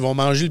gens qui vont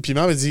manger le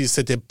piment et dire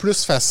c'était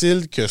plus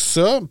facile que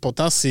ça.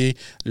 Pourtant, c'est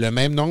le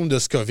même nombre de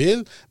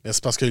Scoville, mais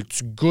c'est parce que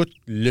tu goûtes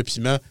le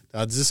piment,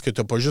 tandis que tu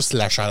n'as pas juste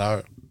la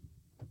chaleur.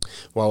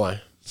 Ouais,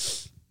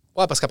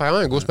 parce qu'apparemment,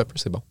 un Ghost Pepper,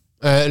 c'est bon.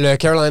 Le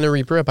Carolina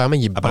Reaper, apparemment,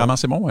 il est bon. Apparemment,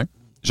 c'est bon, ouais.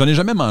 J'en ai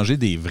jamais mangé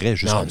des vrais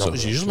juste comme ça.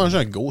 J'ai juste mangé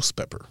un Ghost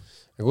Pepper.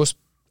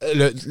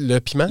 Le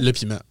piment? Le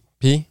piment.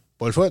 Puis?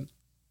 Pas le fun.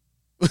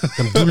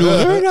 Comme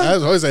douloureux, là?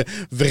 C'est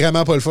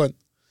vraiment pas le fun.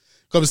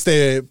 Comme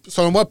c'était,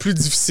 selon moi, plus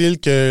difficile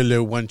que le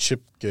One Chip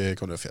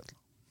qu'on a fait.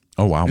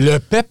 Oh, wow. Le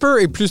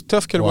pepper est plus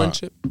tough que le One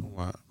Chip?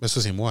 Ouais. Mais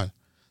ça, c'est moi.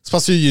 C'est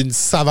parce qu'il y a une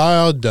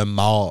saveur de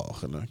mort.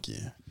 Là,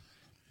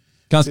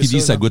 Quand ils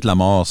disent ça goûte la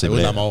mort, c'est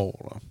vrai. Ça goûte la mort.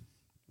 Là.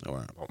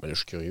 Ouais. Bon, mais là, je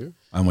suis curieux.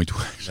 Ah, moi et tout.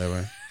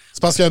 Ouais.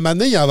 C'est parce qu'un moment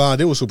donné, ils en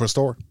vendaient au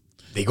Superstore.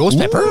 Des Ghost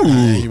Pepper?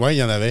 Oui, il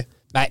y en avait.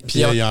 Puis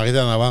ils ont arrêté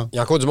d'en avoir. Il y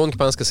a encore du monde qui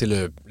pense que c'est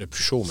le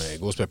plus chaud, mais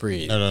Ghost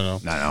Pepper est... Non.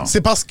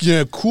 C'est parce qu'il y a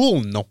un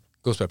cool nom.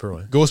 Ghost Pepper,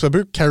 ouais. Ghost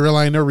Pepper,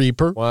 Carolina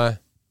Reaper. Ouais.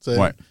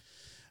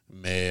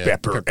 Mais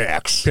Pepper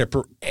X.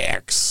 Pepper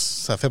X.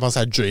 Ça fait penser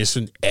à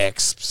Jason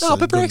X. Non,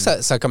 Pepper X,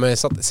 ça comme un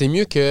sorte... C'est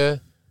mieux que...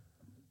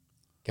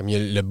 Comme il y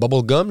a le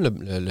bubble gum,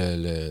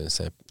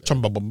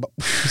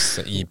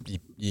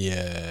 il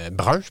est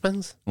brun, je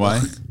pense. Ouais.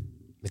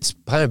 Mais tu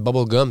prends un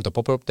bubble gum, t'as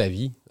pas peur pour ta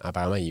vie.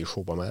 Apparemment, il est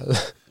chaud pas mal.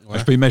 Ouais.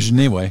 Je peux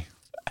imaginer, ouais.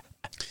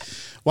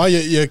 Ouais,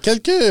 il y a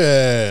quelques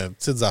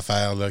petites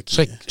affaires. Là,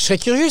 je serais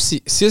curieux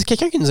s'il y a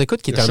quelqu'un qui nous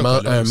écoute qui est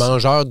un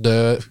mangeur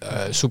de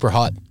Super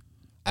Hot.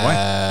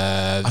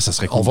 Ouais. Ça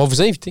serait cool. On va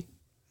vous inviter.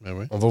 Ben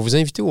oui. On va vous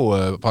inviter au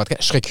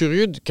podcast. Je serais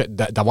curieux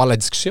d'avoir la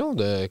discussion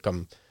de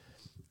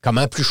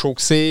comment plus chaud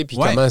que c'est, puis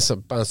comment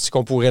penses-tu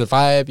qu'on pourrait le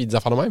faire, puis des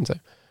affaires de même, tu sais.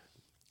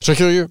 Je serais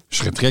curieux. Je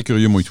serais très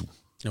curieux, moi et tout.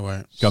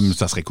 Ouais. Comme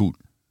ça serait cool.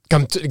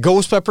 Comme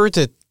Ghost Pepper,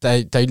 t'as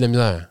eu de la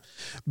misère.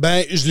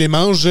 Ben, je l'ai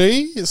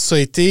mangé. Ça a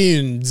été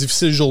une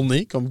difficile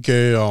journée, comme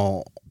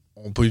on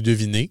peut le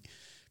deviner.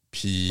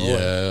 Puis,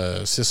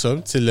 c'est ça.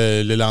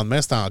 Le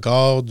lendemain, c'était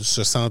encore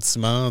ce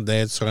sentiment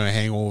d'être sur un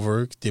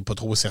hangover, que t'es pas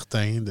trop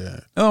certain de...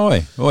 Ah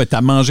ouais,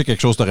 t'as mangé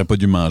quelque chose que t'aurais pas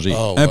dû manger.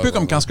 Un peu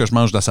comme quand je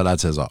mange de la salade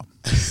César.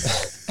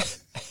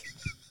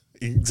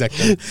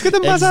 Exactement. Est-ce que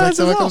t'aimes pas ça?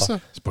 Exactement comme ça.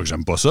 C'est pas que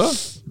j'aime pas ça.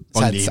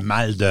 Pas les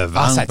mal de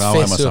ventre. Ça te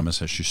fait ça. Moi,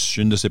 je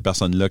suis une de ces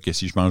personnes-là que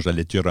si je mange de la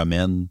laitue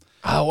romaine,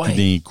 tout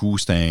d'un coup,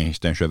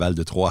 c'est un cheval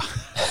de Troie.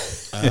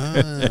 Tu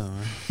remets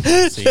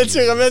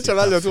le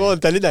cheval de Troie, on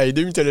est allé dans les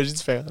deux mythologies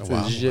différentes.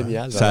 C'est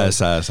génial. Moi,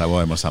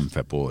 ça me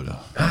fait pas,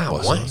 là.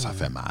 Ça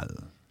fait mal.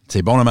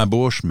 C'est bon dans ma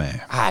bouche, mais...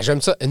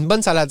 j'aime ça. Une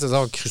bonne salade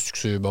César, que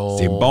c'est bon.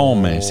 C'est bon,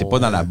 mais c'est pas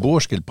dans la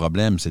bouche que le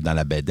problème, c'est dans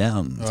la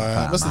bédaine.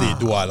 Moi, c'est des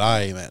doigts à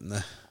l'ail, maintenant.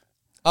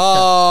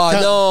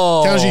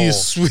 Non! Quand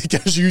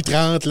j'ai eu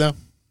 30, là.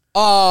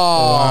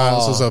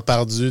 Ça a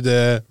perdu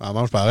de... On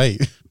mange pareil.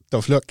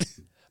 Tough luck.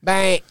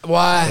 Ben,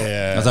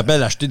 ouais. Ça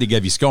s'appelle acheter des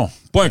gaviscons.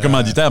 Pas un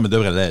commanditaire, mais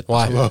devrait l'être.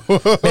 Ouais.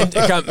 Mais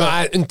comme,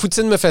 une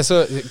poutine me fait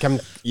ça. Comme,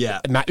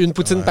 une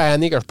poutine par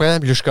année que je prends,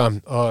 puis là, je suis comme,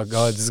 oh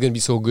God, this is gonna be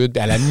so good.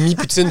 Puis à la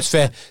mi-poutine, tu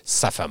fais,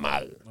 ça fait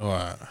mal. Ouais.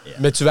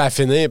 Mais tu vas la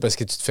finir parce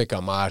que tu te fais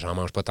comme, j'en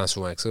mange pas tant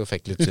souvent que ça. Fait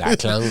que là, tu la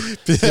clenches.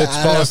 Puis là, tu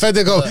penses. Fait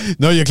de comme,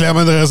 non, il y a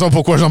clairement une raison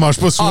pourquoi j'en mange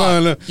pas souvent,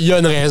 là. Il y a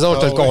une raison,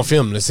 je te le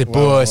confirme. Là. C'est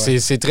pas,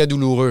 c'est très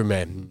douloureux,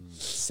 mais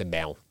c'est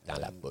bon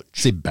dans la bouche.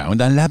 C'est bon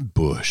dans la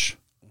bouche.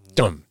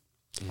 Comme.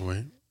 Oui.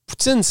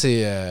 Poutine,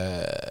 c'est...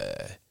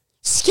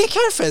 Si quelqu'un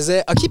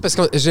faisait... OK, parce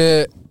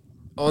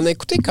qu'on a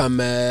écouté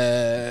comme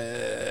un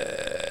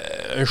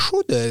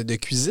show de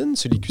cuisine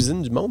sur les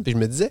cuisines du monde, puis je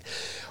me disais,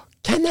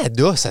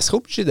 Canada, ça serait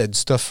obligé d'être du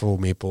stuff au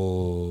maple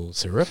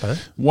syrup, hein?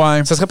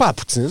 Ouais. Ça serait pas la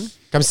poutine.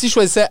 Comme si je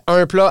choisissais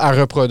un plat à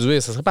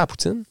reproduire, ça serait pas la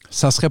poutine?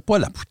 Ça serait pas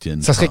la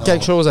poutine. Ça serait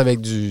quelque chose avec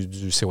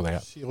du sirop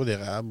d'érable. Sirop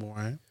d'érable,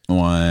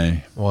 ouais.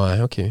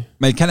 Ouais, OK.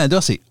 Mais le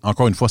Canada,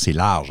 encore une fois, c'est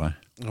large, hein?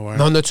 Ouais.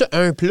 Mais on a-tu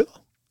un plat?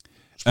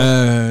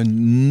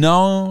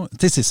 Non.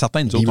 Tu sais, c'est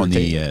certain, nous autres, on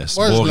est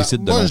sport ici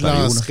de Moi, je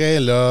l'Ontario. lancerais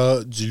là,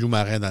 du loup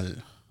marin dans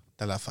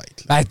la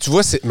fête. Là. Ben, tu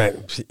vois,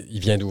 il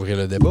vient d'ouvrir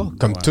le débat.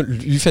 Comme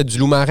lui fait du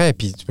loup marin,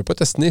 puis tu peux pas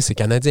t'ostiner, c'est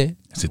canadien.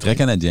 C'est très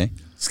canadien.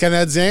 Ce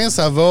canadien,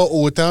 ça va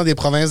autant des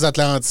provinces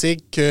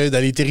atlantiques que dans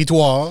les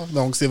territoires.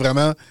 Donc, c'est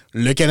vraiment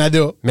le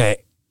Canada.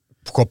 Mais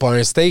pourquoi pas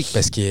un steak?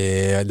 Parce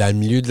que dans le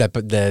milieu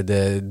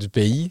du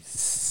pays,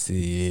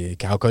 c'est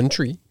cow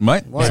country.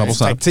 Ouais,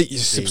 100%.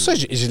 C'est pour ça que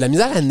j'ai de la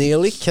misère à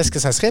nailer qu'est-ce que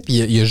ça serait. Puis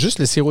il y a juste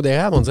le sirop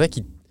d'érable, on dirait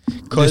qu'il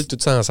colle tout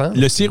ça ensemble.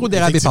 Le sirop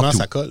d'érable est partout.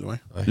 Ça colle, ouais.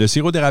 Le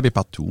sirop d'érable est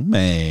partout,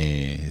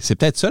 mais c'est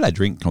peut-être ça la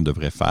drink qu'on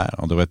devrait faire.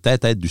 On devrait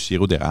peut-être être du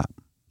sirop d'érable.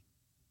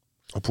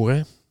 On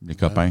pourrait. Les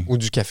copains. Ou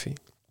du café.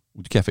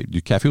 Ou du café.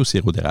 Du café au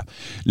sirop d'érable.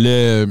 Tu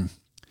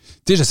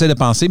sais, j'essaie de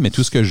penser, mais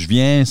tout ce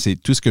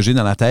que j'ai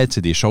dans la tête,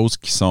 c'est des choses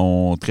qui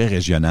sont très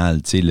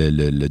régionales. Tu sais,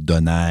 le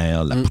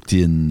doner, la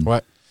poutine.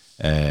 Ouais.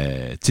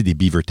 Tu sais, des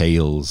beaver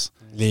tails.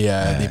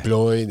 Des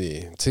ploys,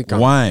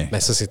 Ouais. Ben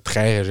ça, c'est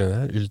très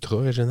régional,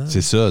 ultra régional.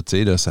 C'est ça, tu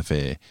sais, là, ça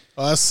fait...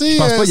 Si je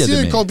pense pas qu'il y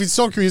a une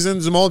compétition cuisine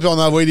du monde puis on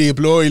envoie des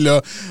plats, et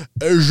là,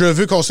 je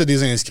veux qu'on se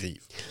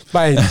désinscrive.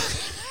 Ben,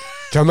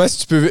 comment est-ce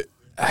que tu peux...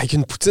 Avec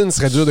une poutine, ce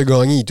serait dur de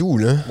gagner et tout,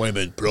 là. Ouais,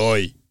 mais le plat,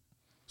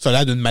 ça a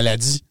l'air d'une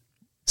maladie.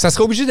 Ça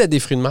serait obligé d'être des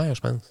fruits de mer,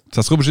 je pense.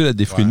 Ça serait obligé d'être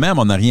des fruits de mer,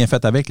 mais on n'a rien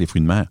fait avec les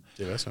fruits de mer.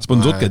 C'est vrai, ça. C'est pas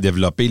nous autres qui avons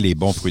développé les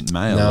bons fruits de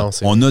mer. Non,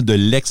 on a de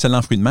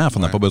l'excellent fruit de mer, on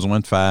n'a pas besoin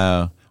de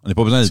faire... On n'a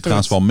pas besoin de le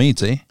transformer,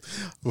 tu sais.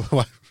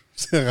 Ouais,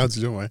 c'est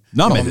rendu là, ouais.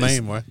 Non, mais...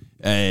 Même,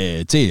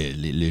 ouais. Tu sais,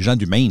 les gens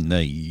du Maine,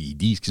 là, ils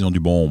disent qu'ils ont du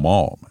bon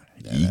homard.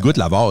 Ils goûtent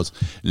la vase.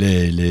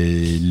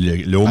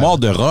 Le homard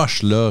de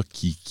roche, là,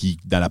 qui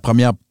dans la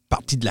première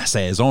partie de la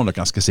saison, là,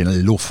 quand c'est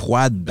l'eau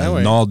froide dans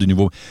le nord du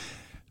Nouveau...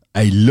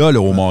 Hey, là, le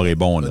homard est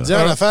bon. Là.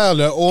 Dire l'affaire,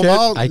 le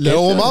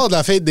homard de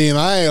la fête des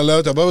mères,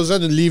 là, t'as pas besoin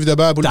d'une livre de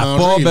beurre pour le manger.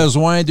 T'as pas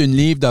besoin d'une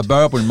livre de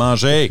beurre pour le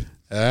manger.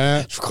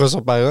 Hein? Je vous crois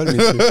sur parole,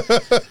 messieurs.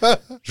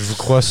 Je vous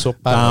crois sur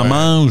parole. T'en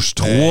manges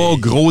 3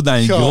 gros dans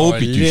le gros,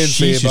 puis tu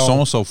chies sur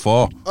son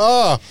sofa.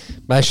 Ah!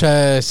 Ben,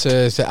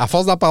 à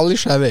force d'en parler,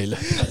 je savais, là.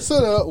 Ça,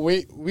 là,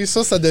 oui,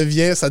 ça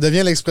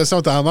devient l'expression.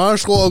 T'en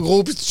manges 3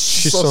 gros, puis tu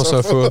chies sur son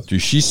sofa. Tu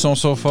chies sur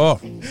son sofa.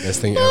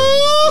 Best thing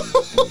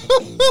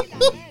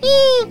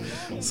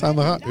Ça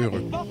me rend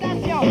heureux.